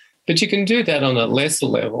client. But you can do that on a lesser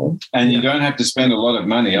level. And you don't have to spend a lot of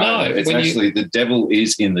money either. It's actually the devil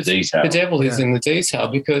is in the detail. The devil is in the detail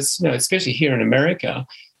because, especially here in America,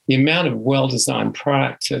 the amount of well-designed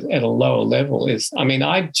product at a lower level is,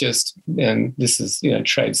 and this is,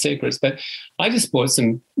 trade secrets, but I just bought a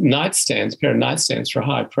pair of nightstands for a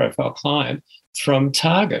high-profile client from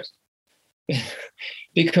Target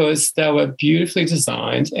because they were beautifully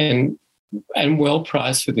designed and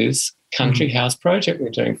well-priced for this country house project we're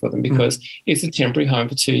doing for them because it's a temporary home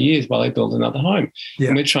for 2 years while they build another home. Yeah.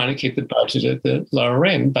 And we're trying to keep the budget at the lower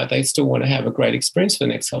end, but they still want to have a great experience for the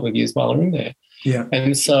next couple of years while they're in there. Yeah.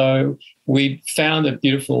 And so we found a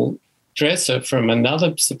beautiful dresser from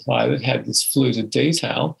another supplier that had this fluted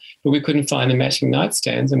detail, but we couldn't find the matching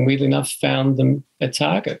nightstands, and weirdly enough found them at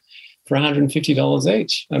Target for $150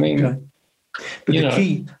 each. I mean, okay. But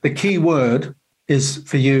the key word is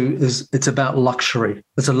for you is it's about luxury.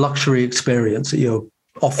 It's a luxury experience that you're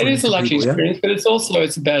offering. It is a luxury experience, but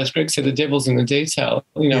it's about, as Greg said, the devil's in the detail.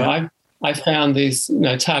 I found these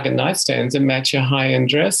Target nightstands that match a high-end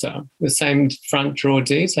dresser, the same front drawer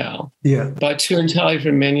detail, by two entirely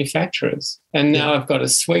different manufacturers. And now I've got a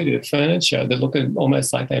suite of furniture that look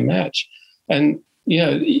almost like they match. And,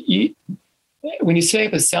 when you set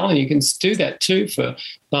up a salon, you can do that too for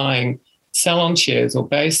buying salon chairs or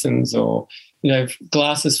basins or,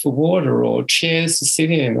 glasses for water or chairs to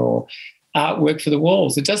sit in or artwork for the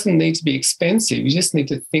walls. It doesn't need to be expensive. You just need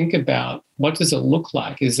to think about what does it look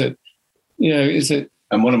like? Is it,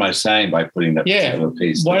 and what am I saying by putting that particular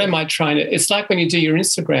piece what there? am I trying to, it's like when you do your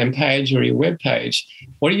Instagram page or your web page,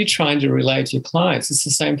 what are you trying to relate to your clients? It's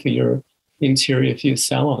the same for your interior, for your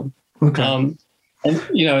salon. Okay.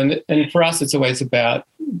 And for us, it's always about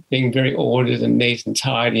being very ordered and neat and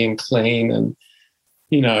tidy and clean. And,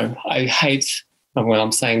 I hate,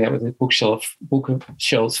 I'm saying that with a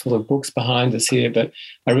bookshelves full of books behind us here, but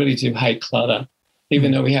I really do hate clutter.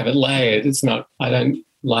 Even though we have it layered, I don't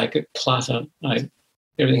like it clutter.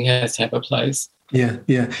 Everything has to have a place. Yeah.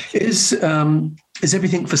 Is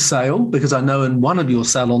everything for sale? Because I know in one of your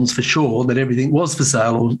salons for sure that everything was for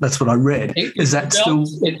sale, or that's what I read. Is that still?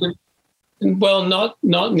 Well,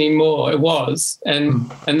 not anymore. It was,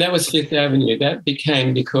 and that was Fifth Avenue. That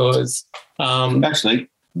became because actually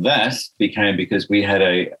that became because we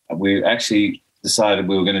actually decided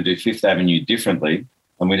we were going to do Fifth Avenue differently,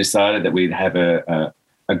 and we decided that we'd have a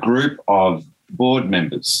group of board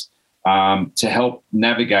members to help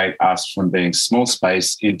navigate us from being small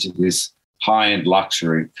space into this high-end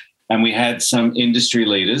luxury. And we had some industry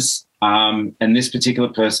leaders, and this particular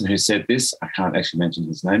person who said this, I can't actually mention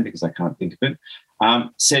his name because I can't think of it,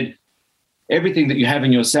 said, everything that you have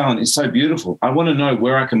in your salon is so beautiful. I want to know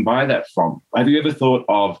where I can buy that from. Have you ever thought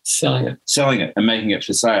of selling it and making it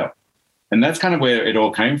for sale? And that's kind of where it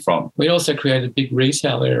all came from. We also created a big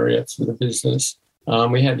retail area for the business.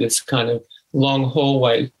 We had this kind of long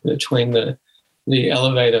hallway between the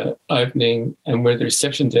elevator opening and where the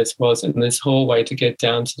reception desk was, and this hallway to get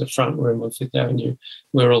down to the front room on Fifth Avenue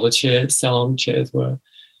where all the salon chairs were.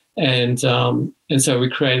 And so we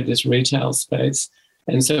created this retail space.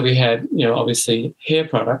 And so we had, obviously hair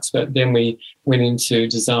products, but then we went into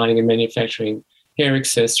designing and manufacturing hair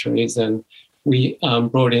accessories, and we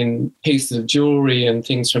brought in pieces of jewelry and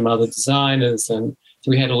things from other designers. And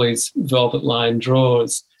so we had all these velvet-lined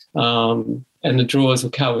drawers, and the drawers were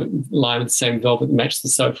lined with the same velvet that matched the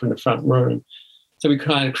sofa in the front room. So we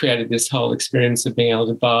kind of created this whole experience of being able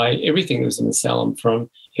to buy everything that was in the salon, from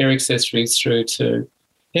hair accessories through to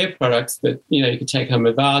hair products that, you could take home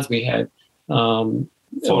with ours. We had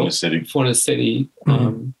Fornacetti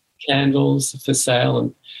candles for sale,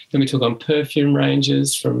 and then we took on perfume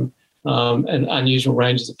ranges from and unusual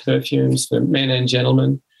ranges of perfumes for men and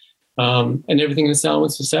gentlemen. And everything in the salon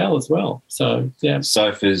was for sale as well. So, yeah.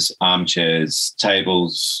 Sofas, armchairs,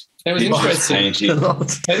 tables. It was interesting.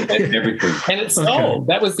 Everything. And it sold.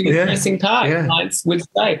 That was the interesting part. Yeah. Clients would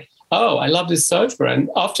say, oh, I love this sofa. And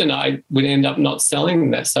often I would end up not selling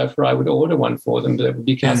that sofa. I would order one for them, but it would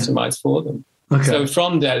be customized for them. Okay. So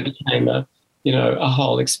from that, it became a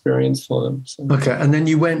whole experience for them. So. Okay. And then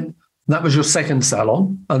you went, that was your second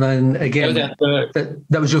salon. And then again, that was our third.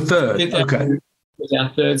 That was your third. Okay. Was our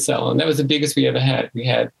third salon. That was the biggest we ever had. We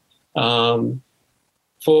had 4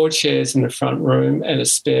 chairs in the front room and a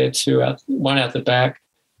spare one out the back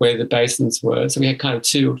where the basins were. So we had kind of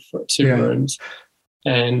two rooms.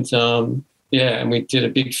 And, and we did a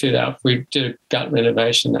big fit out. We did a gut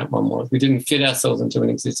renovation, that one was. We didn't fit ourselves into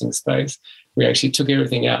an existing space. We actually took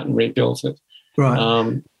everything out and rebuilt it.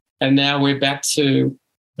 Right. And now we're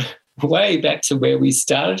way back to where we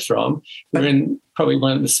started from. We're in probably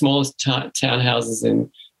one of the smallest townhouses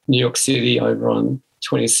in New York City over on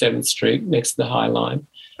 27th Street next to the High Line.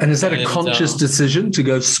 And is that a conscious decision to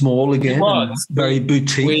go small again? It was. Very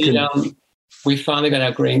boutique? We finally got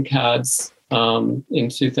our green cards in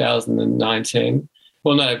 2019.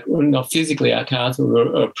 Well, not physically our cards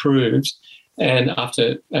were approved, and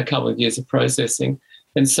after a couple of years of processing.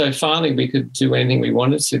 And so finally we could do anything we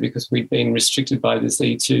wanted to because we'd been restricted by this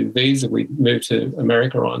E2 visa we'd moved to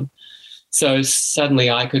America on. So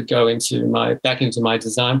suddenly I could go back into my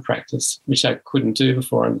design practice, which I couldn't do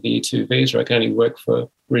before under the E2 visa. I could only work for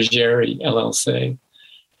Ruggeri, LLC.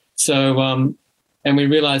 So, and we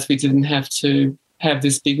realised we didn't have to have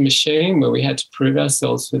this big machine where we had to prove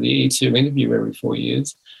ourselves for the E2 interview every 4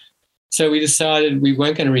 years. So we decided we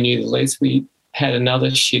weren't going to renew the lease. We had another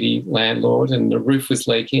shitty landlord and the roof was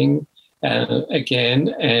leaking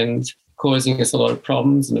again and causing us a lot of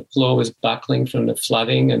problems, and the floor was buckling from the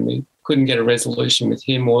flooding, and we couldn't get a resolution with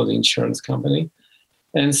him or the insurance company.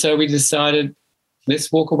 And so we decided,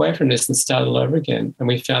 let's walk away from this and start all over again. And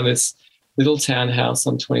we found this little townhouse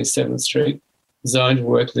on 27th Street, zoned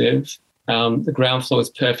work-live. The ground floor was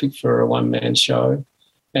perfect for a one-man show.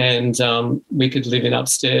 And we could live in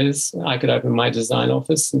upstairs. I could open my design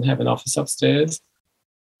office and have an office upstairs.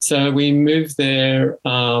 So we moved there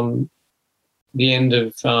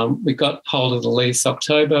we got hold of the lease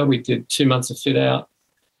October. We did 2 months of fit out,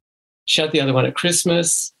 shut the other one at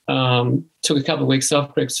Christmas, took a couple of weeks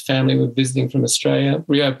off. Greg's family were visiting from Australia,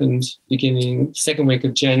 reopened beginning second week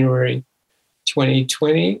of January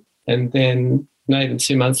 2020. And then not even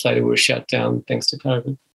 2 months later, we were shut down thanks to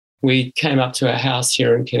COVID. We came up to our house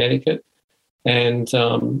here in Connecticut, and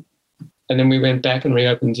then we went back and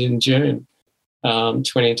reopened in June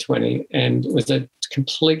 2020, and it was a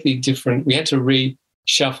completely different. We had to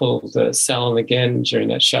reshuffle the salon again during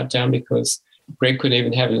that shutdown because Greg couldn't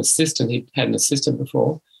even have an assistant. He had an assistant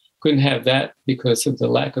before, couldn't have that because of the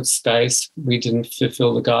lack of space. We didn't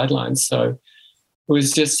fulfill the guidelines, so it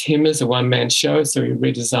was just him as a one-man show. So we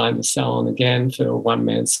redesigned the salon again for a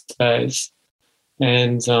one-man space.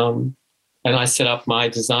 And I set up my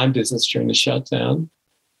design business during the shutdown.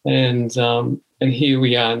 And And here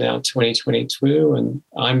we are now, 2022, and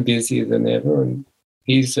I'm busier than ever. And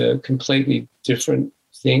he's a completely different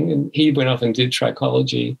thing. And he went off and did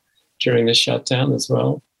trichology during the shutdown as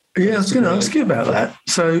well. Yeah, I was going to ask you about that.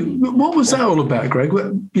 So what was that all about, Greg?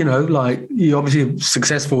 You know, like, you're obviously a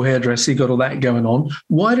successful hairdresser, you got all that going on.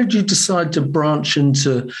 Why did you decide to branch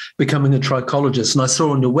into becoming a trichologist? And I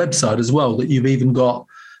saw on your website as well that you've even got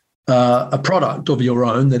a product of your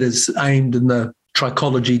own that is aimed in the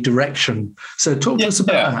trichology direction. So talk to us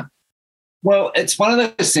about that. Well, it's one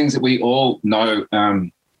of those things that we all know.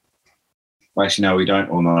 Well, actually, no, we don't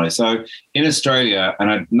all know. So in Australia,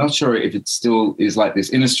 and I'm not sure if it still is like this,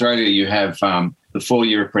 in Australia you have the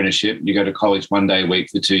 4-year apprenticeship. You go to college 1 day a week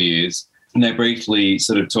for 2 years, and they briefly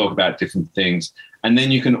sort of talk about different things. And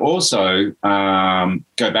then you can also go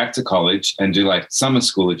back to college and do like summer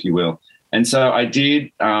school, if you will. And so I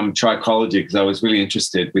did trichology because I was really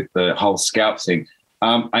interested with the whole scalp thing.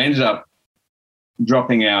 I ended up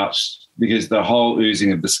dropping out because the whole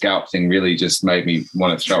oozing of the scalp thing really just made me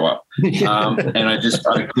want to throw up. And I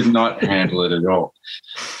could not handle it at all.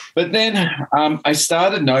 But then I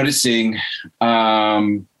started noticing,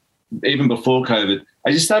 even before COVID,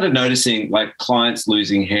 I just started noticing like clients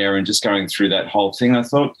losing hair and just going through that whole thing. I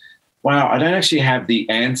thought, wow, I don't actually have the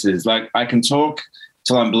answers. Like, I can talk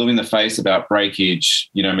till I'm blue in the face about breakage,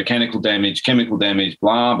 you know, mechanical damage, chemical damage,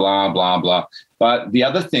 blah, blah, blah, blah. But the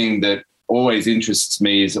other thing that always interests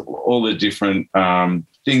me is all the different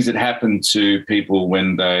things that happen to people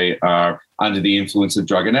when they are under the influence of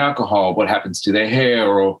drug and alcohol, what happens to their hair,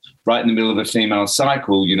 or right in the middle of a female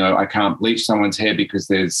cycle, you know, I can't bleach someone's hair because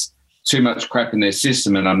there's too much crap in their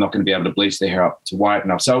system and I'm not going to be able to bleach their hair up to white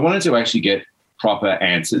enough. So I wanted to actually get proper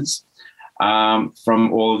answers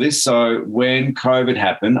from all of this. So when COVID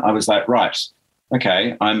happened, I was like, right,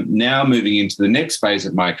 okay, I'm now moving into the next phase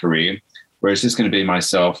of my career where it's just going to be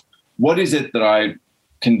myself. What is it that I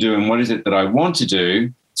can do and what is it that I want to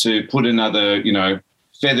do to put another, you know,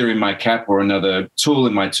 feather in my cap or another tool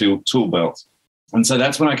in my tool belt? And so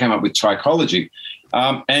that's when I came up with trichology.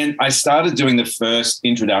 And I started doing the first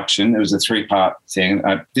introduction. It was a 3-part thing.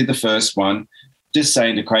 I did the first one, just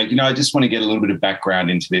saying to Craig, you know, I just want to get a little bit of background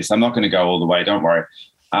into this. I'm not going to go all the way, don't worry.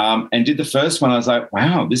 And did the first one. I was like,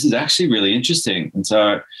 wow, this is actually really interesting. And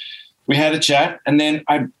so we had a chat, and then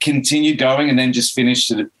I continued going, and then just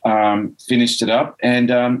finished it up.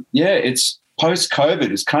 And it's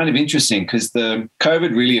post-COVID. It's kind of interesting because the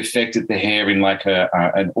COVID really affected the hair in like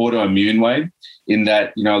an autoimmune way, in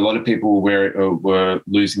that, you know, a lot of people were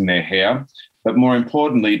losing their hair. But more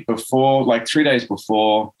importantly, before, like 3 days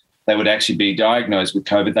before they would actually be diagnosed with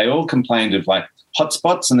COVID, they all complained of like hot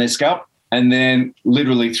spots on their scalp, and then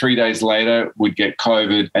literally 3 days later would get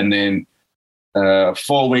COVID, and then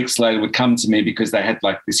 4 weeks later would come to me because they had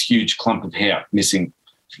like this huge clump of hair missing,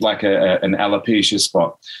 like an alopecia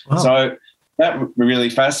spot. Wow. So that really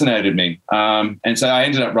fascinated me. And so I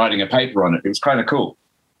ended up writing a paper on it. It was kind of cool.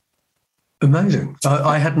 Amazing.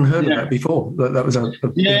 I hadn't heard of that before. That was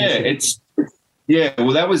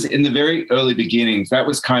well, that was in the very early beginnings. That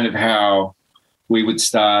was kind of how we would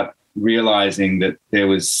start realizing that there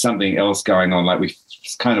was something else going on. Like, we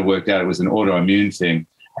kind of worked out it was an autoimmune thing.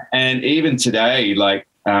 And even today, like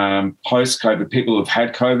post-COVID, people who've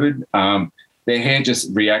had COVID, their hair just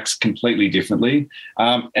reacts completely differently.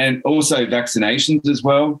 And also vaccinations as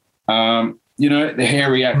well. You know, the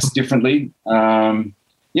hair reacts differently.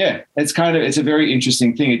 It's a very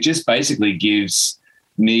interesting thing. It just basically gives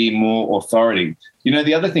me more authority. You know,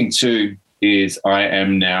 the other thing too is I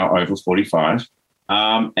am now over 45.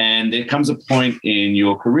 And there comes a point in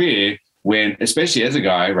your career when, especially as a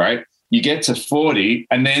guy, right, you get to 40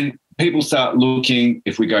 and then people start looking,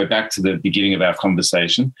 if we go back to the beginning of our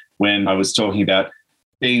conversation, when I was talking about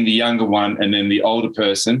being the younger one and then the older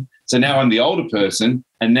person. So now I'm the older person,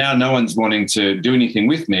 and now no one's wanting to do anything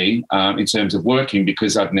with me in terms of working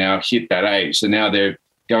because I've now hit that age. So now they're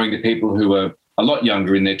going to people who are a lot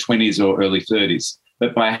younger, in their 20s or early 30s.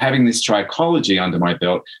 But by having this trichology under my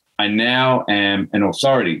belt, I now am an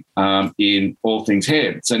authority in all things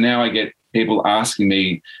hair. So now I get people asking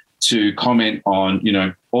me to comment on, you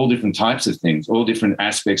know, all different types of things, all different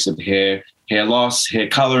aspects of hair loss, hair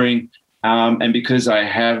coloring. And because I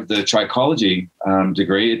have the trichology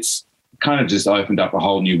degree, it's kind of just opened up a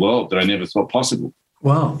whole new world that I never thought possible.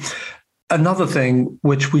 Wow. Another thing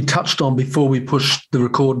which we touched on before we pushed the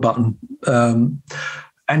record button,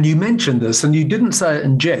 and you mentioned this, and you didn't say it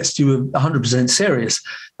in jest, you were 100% serious,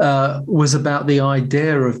 was about the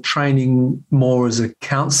idea of training more as a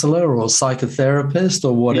counsellor or psychotherapist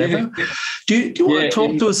or whatever. Yeah. Do you want to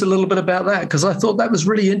talk to us a little bit about that? Because I thought that was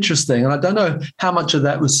really interesting. And I don't know how much of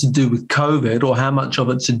that was to do with COVID or how much of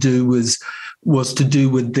it to do was to do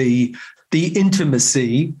with the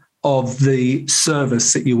intimacy of the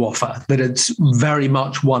service that you offer, that it's very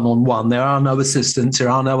much one-on-one. There are no assistants, there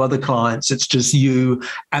are no other clients. It's just you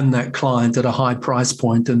and that client at a high price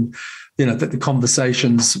point. And, that the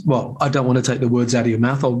conversations, well, I don't want to take the words out of your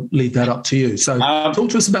mouth. I'll leave that up to you. So talk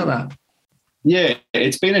to us about that. Yeah,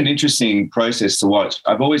 it's been an interesting process to watch.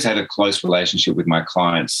 I've always had a close relationship with my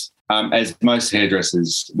clients. As most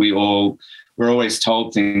hairdressers, we're always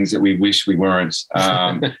told things that we wish we weren't.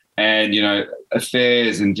 And,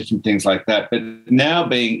 affairs and different things like that. But now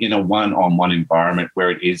being in a one-on-one environment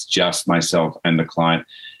where it is just myself and the client,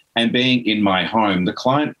 and being in my home, the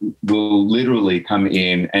client will literally come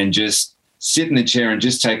in and just sit in the chair and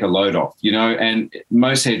just take a load off, and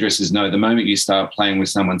most hairdressers know the moment you start playing with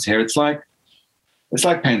someone's hair, it's like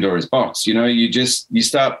Pandora's box, you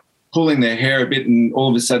start pulling their hair a bit and all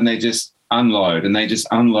of a sudden they just unload, and they just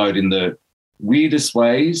unload in the weirdest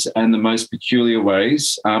ways and the most peculiar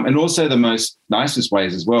ways, and also the most nicest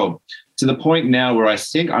ways as well, to the point now where I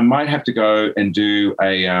think I might have to go and do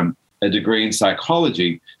a degree in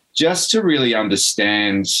psychology just to really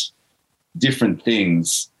understand different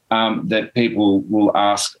things that people will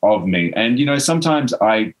ask of me. And, sometimes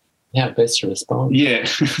best to respond. Yeah,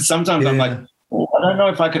 sometimes I'm like, I don't know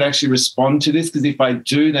if I could actually respond to this, because if I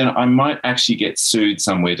do, then I might actually get sued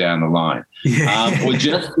somewhere down the line. Or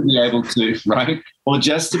just to be able to, right? Or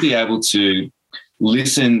just to be able to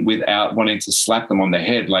listen without wanting to slap them on the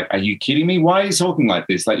head. Like, are you kidding me? Why are you talking like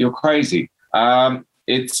this? Like, you're crazy.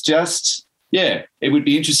 It's just, it would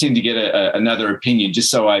be interesting to get another opinion, just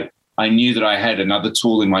so I knew that I had another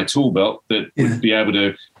tool in my tool belt that would be able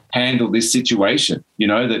to handle this situation,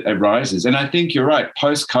 that arises. And I think you're right.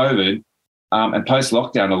 Post-COVID, and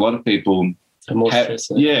post-lockdown, a lot of people are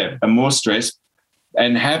more stressed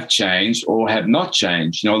and have changed or have not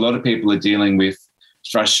changed. A lot of people are dealing with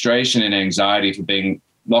frustration and anxiety for being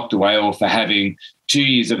locked away or for having 2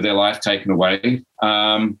 years of their life taken away.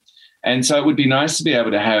 And so it would be nice to be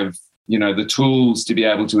able to have, the tools to be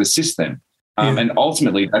able to assist them. And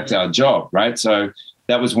ultimately, that's our job, right? So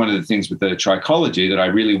that was one of the things with the trichology that I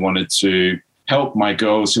really wanted to help my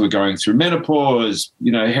girls who are going through menopause,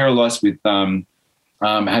 hair loss with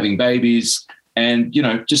having babies, and,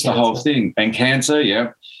 just the whole thing, and cancer.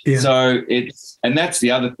 Yeah. So and that's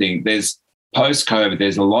the other thing. There's post-COVID,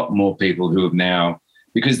 there's a lot more people who have now,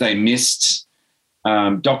 because they missed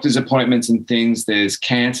doctor's appointments and things, there's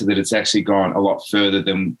cancer that it's actually gone a lot further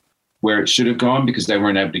than where it should have gone because they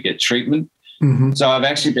weren't able to get treatment. Mm-hmm. So I've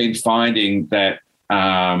actually been finding that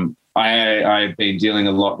I've been dealing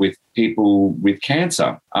a lot with people with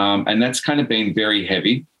cancer, and that's kind of been very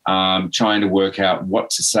heavy, trying to work out what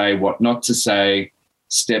to say, what not to say,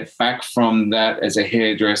 step back from that as a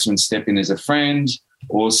hairdresser and step in as a friend,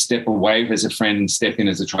 or step away as a friend and step in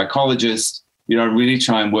as a trichologist, really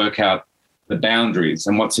try and work out the boundaries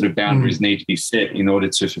and what sort of boundaries need to be set in order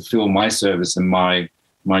to fulfill my service and my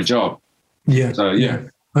job. Yeah. So, yeah.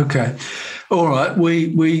 Okay. All right.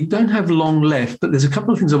 We don't have long left, but there's a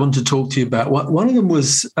couple of things I want to talk to you about. One of them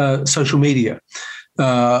was social media.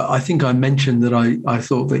 I think I mentioned that I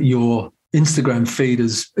thought that your Instagram feed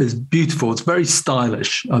is beautiful. It's very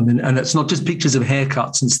stylish. I mean, and it's not just pictures of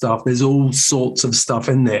haircuts and stuff. There's all sorts of stuff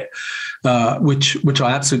in there, which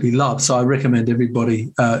I absolutely love. So I recommend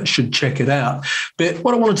everybody should check it out. But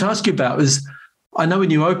what I wanted to ask you about is, I know when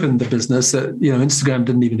you opened the business that, Instagram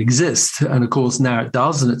didn't even exist. And of course, now it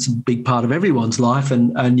does. And it's a big part of everyone's life.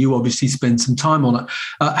 And you obviously spend some time on it.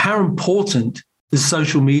 How important is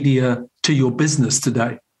social media to your business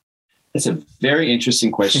today? It's a very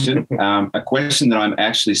interesting question, a question that I'm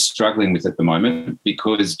actually struggling with at the moment,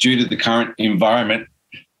 because due to the current environment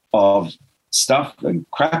of stuff and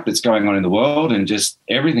crap that's going on in the world and just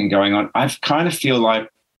everything going on, I kind of feel like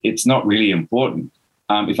it's not really important.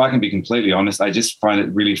 If I can be completely honest, I just find it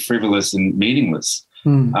really frivolous and meaningless.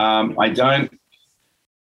 I don't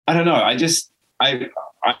know.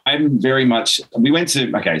 I'm very much, we went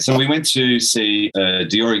to see a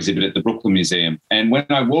Dior exhibit at the Brooklyn Museum. And when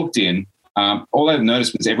I walked in, all I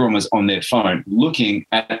noticed was everyone was on their phone looking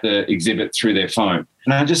at the exhibit through their phone.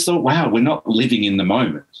 And I just thought, wow, we're not living in the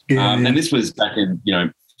moment. And this was back in,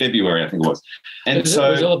 February, I think it was. And it was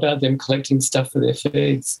all about them collecting stuff for their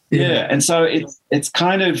feeds. Yeah. And so it's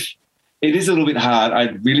kind of, it is a little bit hard. I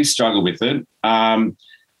really struggle with it.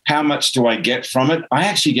 How much do I get from it? I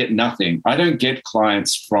actually get nothing. I don't get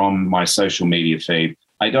clients from my social media feed.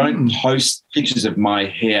 I don't post pictures of my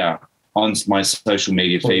hair on my social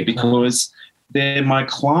media feed because they're my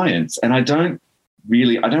clients. And I don't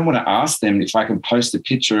want to ask them if I can post a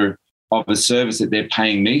picture of a service that they're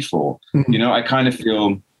paying me for. I kind of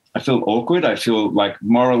feel feel awkward. I feel like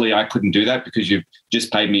morally I couldn't do that because you've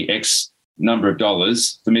just paid me X number of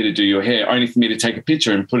dollars for me to do your hair, only for me to take a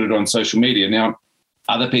picture and put it on social media. Now,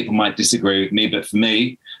 other people might disagree with me, but for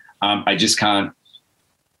me, I just can't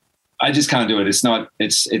do it. It's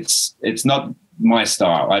not my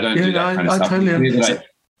style. I don't do that kind of stuff. Totally understand.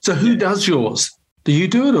 So who does yours? Do you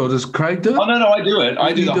do it or does Craig do it? Oh, no, I do it.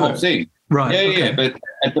 I do the whole thing. Right. Yeah. But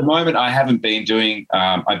at the moment, I haven't been doing,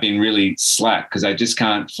 I've been really slack because I just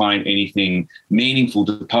can't find anything meaningful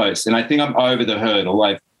to post. And I think I'm over the hurdle.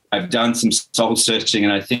 I've done some soul searching,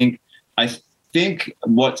 and I think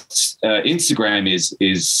what Instagram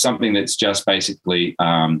is something that's just basically,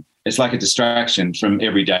 it's like a distraction from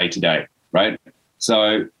every day to day, right?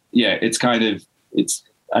 So, yeah, I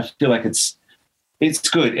feel like it's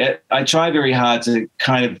good. I try very hard to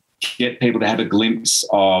kind of get people to have a glimpse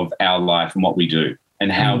of our life and what we do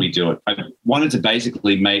and how we do it. I wanted to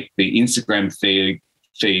basically make the Instagram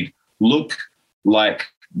feed look like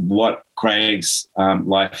what Craig's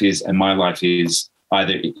life is and my life is,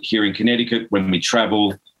 either here in Connecticut when we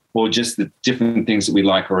travel or just the different things that we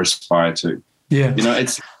like or aspire to. Yeah.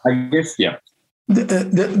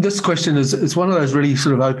 This question is one of those really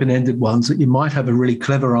sort of open-ended ones that you might have a really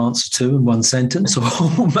clever answer to in one sentence,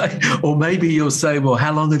 or maybe you'll say, well,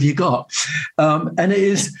 how long have you got? And it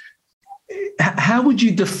is, how would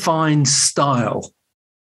you define style?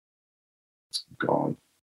 God.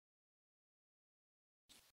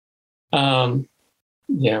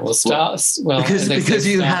 Because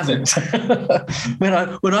you haven't. when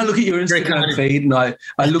I look at your Instagram feed, and I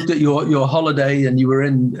looked at your holiday, and you were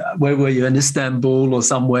where were you, in Istanbul or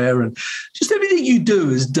somewhere, and just everything you do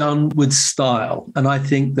is done with style, and I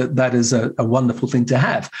think that is a wonderful thing to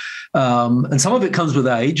have. And some of it comes with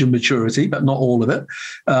age and maturity, but not all of it.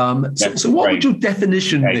 So what would your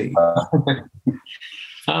definition be?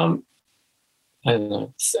 I don't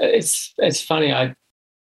know. It's funny.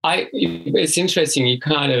 It's interesting. You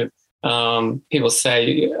kind of people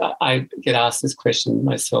say, I get asked this question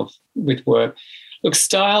myself with work. Look,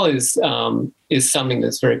 style is something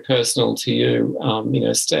that's very personal to you.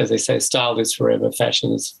 As they say, style is forever,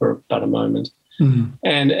 fashion is for but a moment,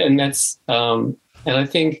 and that's and I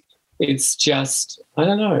think it's just, I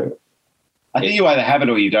don't know. I think you either have it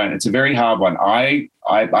or you don't. It's a very hard one. I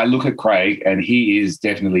look at Craig, and he is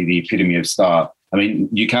definitely the epitome of style. I mean,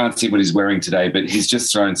 you can't see what he's wearing today, but he's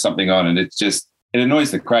just thrown something on, and it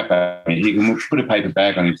annoys the crap out of me. He can put a paper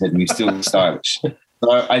bag on his head and he's still stylish.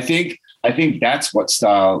 So I think that's what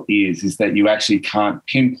style is that you actually can't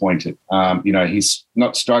pinpoint it. He's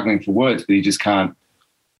not struggling for words, but he just can't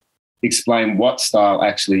explain what style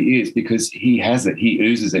actually is because he has it. He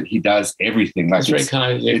oozes it. He does everything. That's very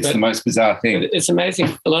kind of you. It's the most bizarre thing. It's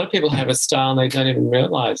amazing. A lot of people have a style and they don't even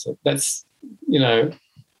realize it. That's,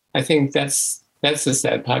 I think that's the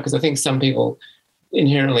sad part, because I think some people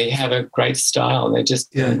inherently have a great style and they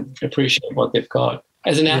just don't appreciate what they've got.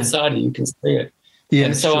 As an outsider, you can see it. Yeah,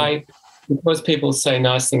 and so because people say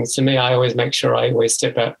nice things to me, I always make sure I always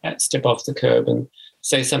step off the curb and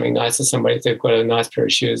say something nice to somebody. If they've got a nice pair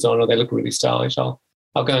of shoes on or they look really stylish, I'll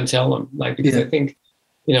go and tell them. Because I think,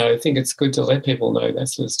 I think it's good to let people know that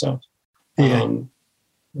sort of stuff. Yeah.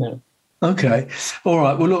 Okay. All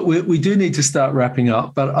right. Well, look, we do need to start wrapping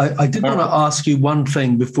up, but I did want to ask you one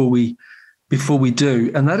thing before we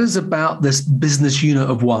do, and that is about this business unit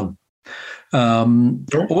of one.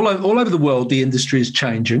 All over the world, the industry is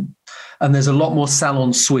changing, and there's a lot more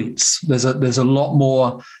salon suites. There's a lot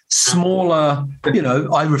more smaller,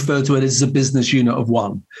 I refer to it as a business unit of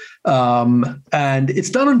one. And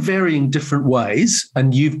it's done in varying different ways,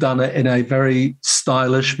 and you've done it in a very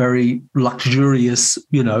stylish, very luxurious,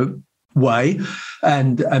 way,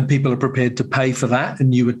 and people are prepared to pay for that,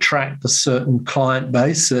 and you attract a certain client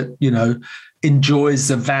base that enjoys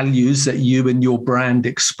the values that you and your brand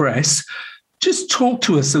express. Just talk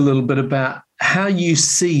to us a little bit about how you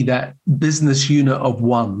see that business unit of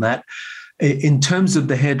one, that in terms of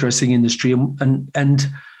the hairdressing industry,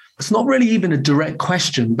 and it's not really even a direct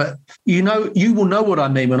question, but you will know what I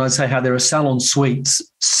mean when I say how there are salon suites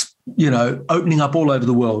opening up all over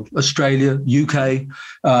the world, Australia, UK,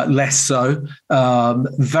 less so,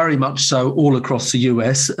 very much so all across the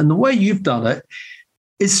US. And the way you've done it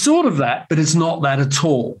is sort of that, but it's not that at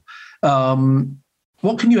all.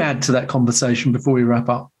 What can you add to that conversation before we wrap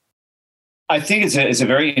up? I think it's a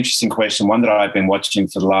very interesting question, one that I've been watching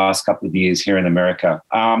for the last couple of years here in America.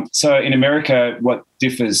 So in America, what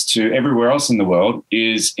differs to everywhere else in the world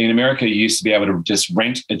is in America, you used to be able to just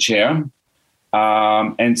rent a chair.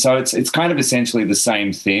 And so it's kind of essentially the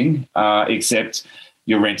same thing, except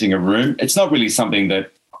you're renting a room. It's not really something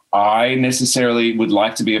that I necessarily would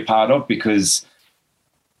like to be a part of because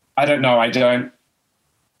I don't know. I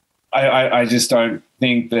just don't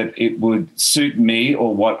think that it would suit me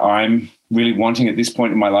or what I'm really wanting at this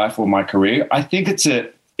point in my life or my career. I think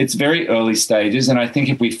it's very early stages, and I think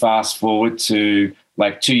if we fast forward to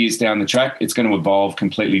like 2 years down the track, it's going to evolve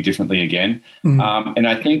completely differently again. And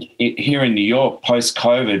I think here in New York,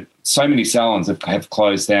 post-COVID, so many salons have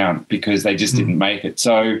closed down because they just didn't make it.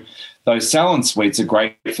 So those salon suites are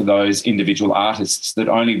great for those individual artists that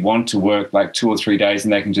only want to work like 2 or 3 days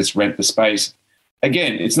and they can just rent the space.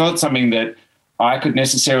 Again, it's not something that I could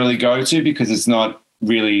necessarily go to because it's not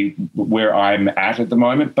really where I'm at the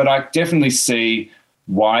moment, but I definitely see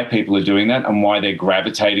why people are doing that and why they're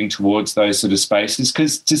gravitating towards those sort of spaces.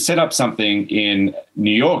 Because to set up something in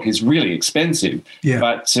New York is really expensive,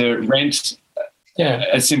 but to rent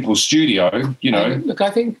a simple studio, Look, I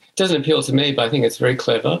think it doesn't appeal to me, but I think it's very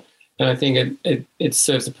clever. And I think it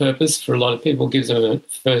serves a purpose for a lot of people, gives them a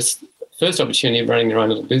first opportunity of running their own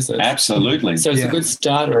little business. Absolutely. So it's a good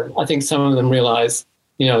starter. I think some of them realise,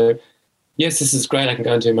 yes, this is great. I can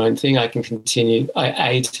go and do my own thing. I can continue. I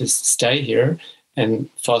aid to stay here and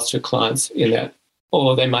foster clients in that.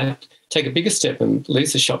 Or they might take a bigger step and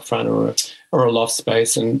lease a shop front or a loft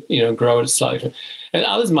space and, grow it slightly. And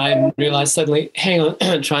others might realise suddenly, hang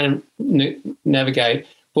on, trying to navigate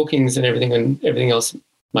bookings and everything else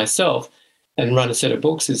myself and run a set of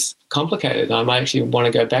books is complicated. I might actually want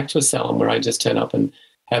to go back to a salon where I just turn up and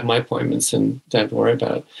have my appointments and don't have to worry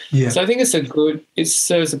about it. Yeah. So I think it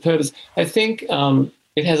serves a purpose. I think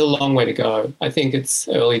it has a long way to go. I think it's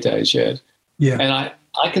early days yet. Yeah. And I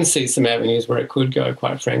can see some avenues where it could go,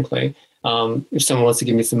 quite frankly, if someone wants to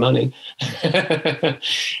give me some money.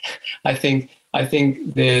 I think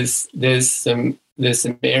there's some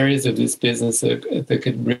areas of this business that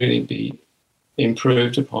could really be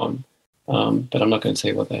improved upon. But I'm not going to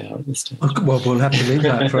say what they are at this time. Well, we'll have to leave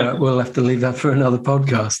that for another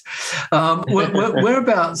podcast.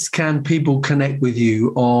 Whereabouts can people connect with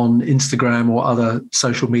you on Instagram or other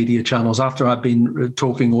social media channels? After I've been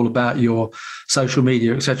talking all about your social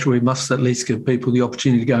media, etc., we must at least give people the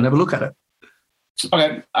opportunity to go and have a look at it.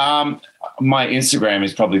 Okay. My Instagram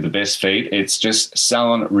is probably the best feed. It's just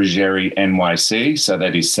Salon Ruggeri NYC. So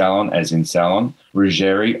that is Salon as in Salon,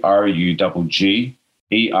 Ruggeri, Ruggeri,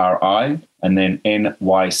 and then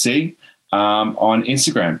NYC on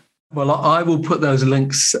Instagram. Well, I will put those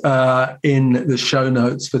links in the show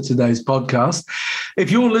notes for today's podcast.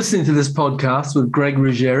 If you're listening to this podcast with Greg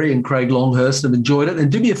Ruggeri and Craig Longhurst and have enjoyed it, then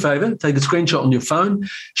do me a favor, take a screenshot on your phone,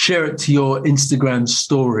 share it to your Instagram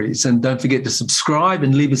stories, and don't forget to subscribe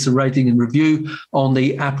and leave us a rating and review on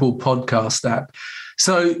the Apple Podcast app.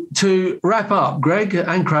 So to wrap up, Greg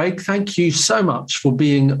and Craig, thank you so much for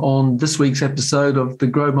being on this week's episode of the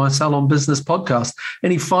Grow My Salon Business podcast.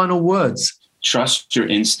 Any final words? Trust your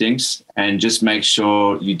instincts and just make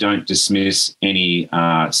sure you don't dismiss any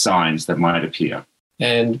signs that might appear.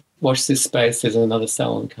 And watch this space. There's another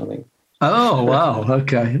salon coming. Oh, wow.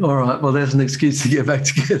 Okay. All right. Well, there's an excuse to get back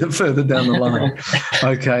together further down the line.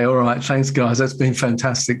 Okay. All right. Thanks, guys. That's been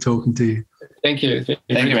fantastic talking to you. Thank you. Thank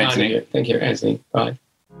you, Anthony. Thank you, Anthony. Bye.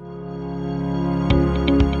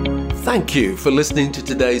 Thank you for listening to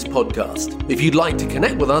today's podcast. If you'd like to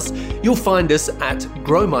connect with us, you'll find us at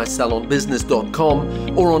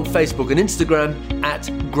growmysalonbusiness.com or on Facebook and Instagram at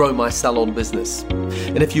growmysalonbusiness.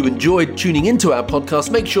 And if you enjoyed tuning into our podcast,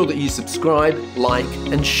 make sure that you subscribe, like,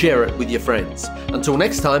 and share it with your friends. Until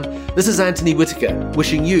next time, this is Anthony Whitaker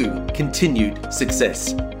wishing you continued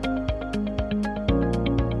success.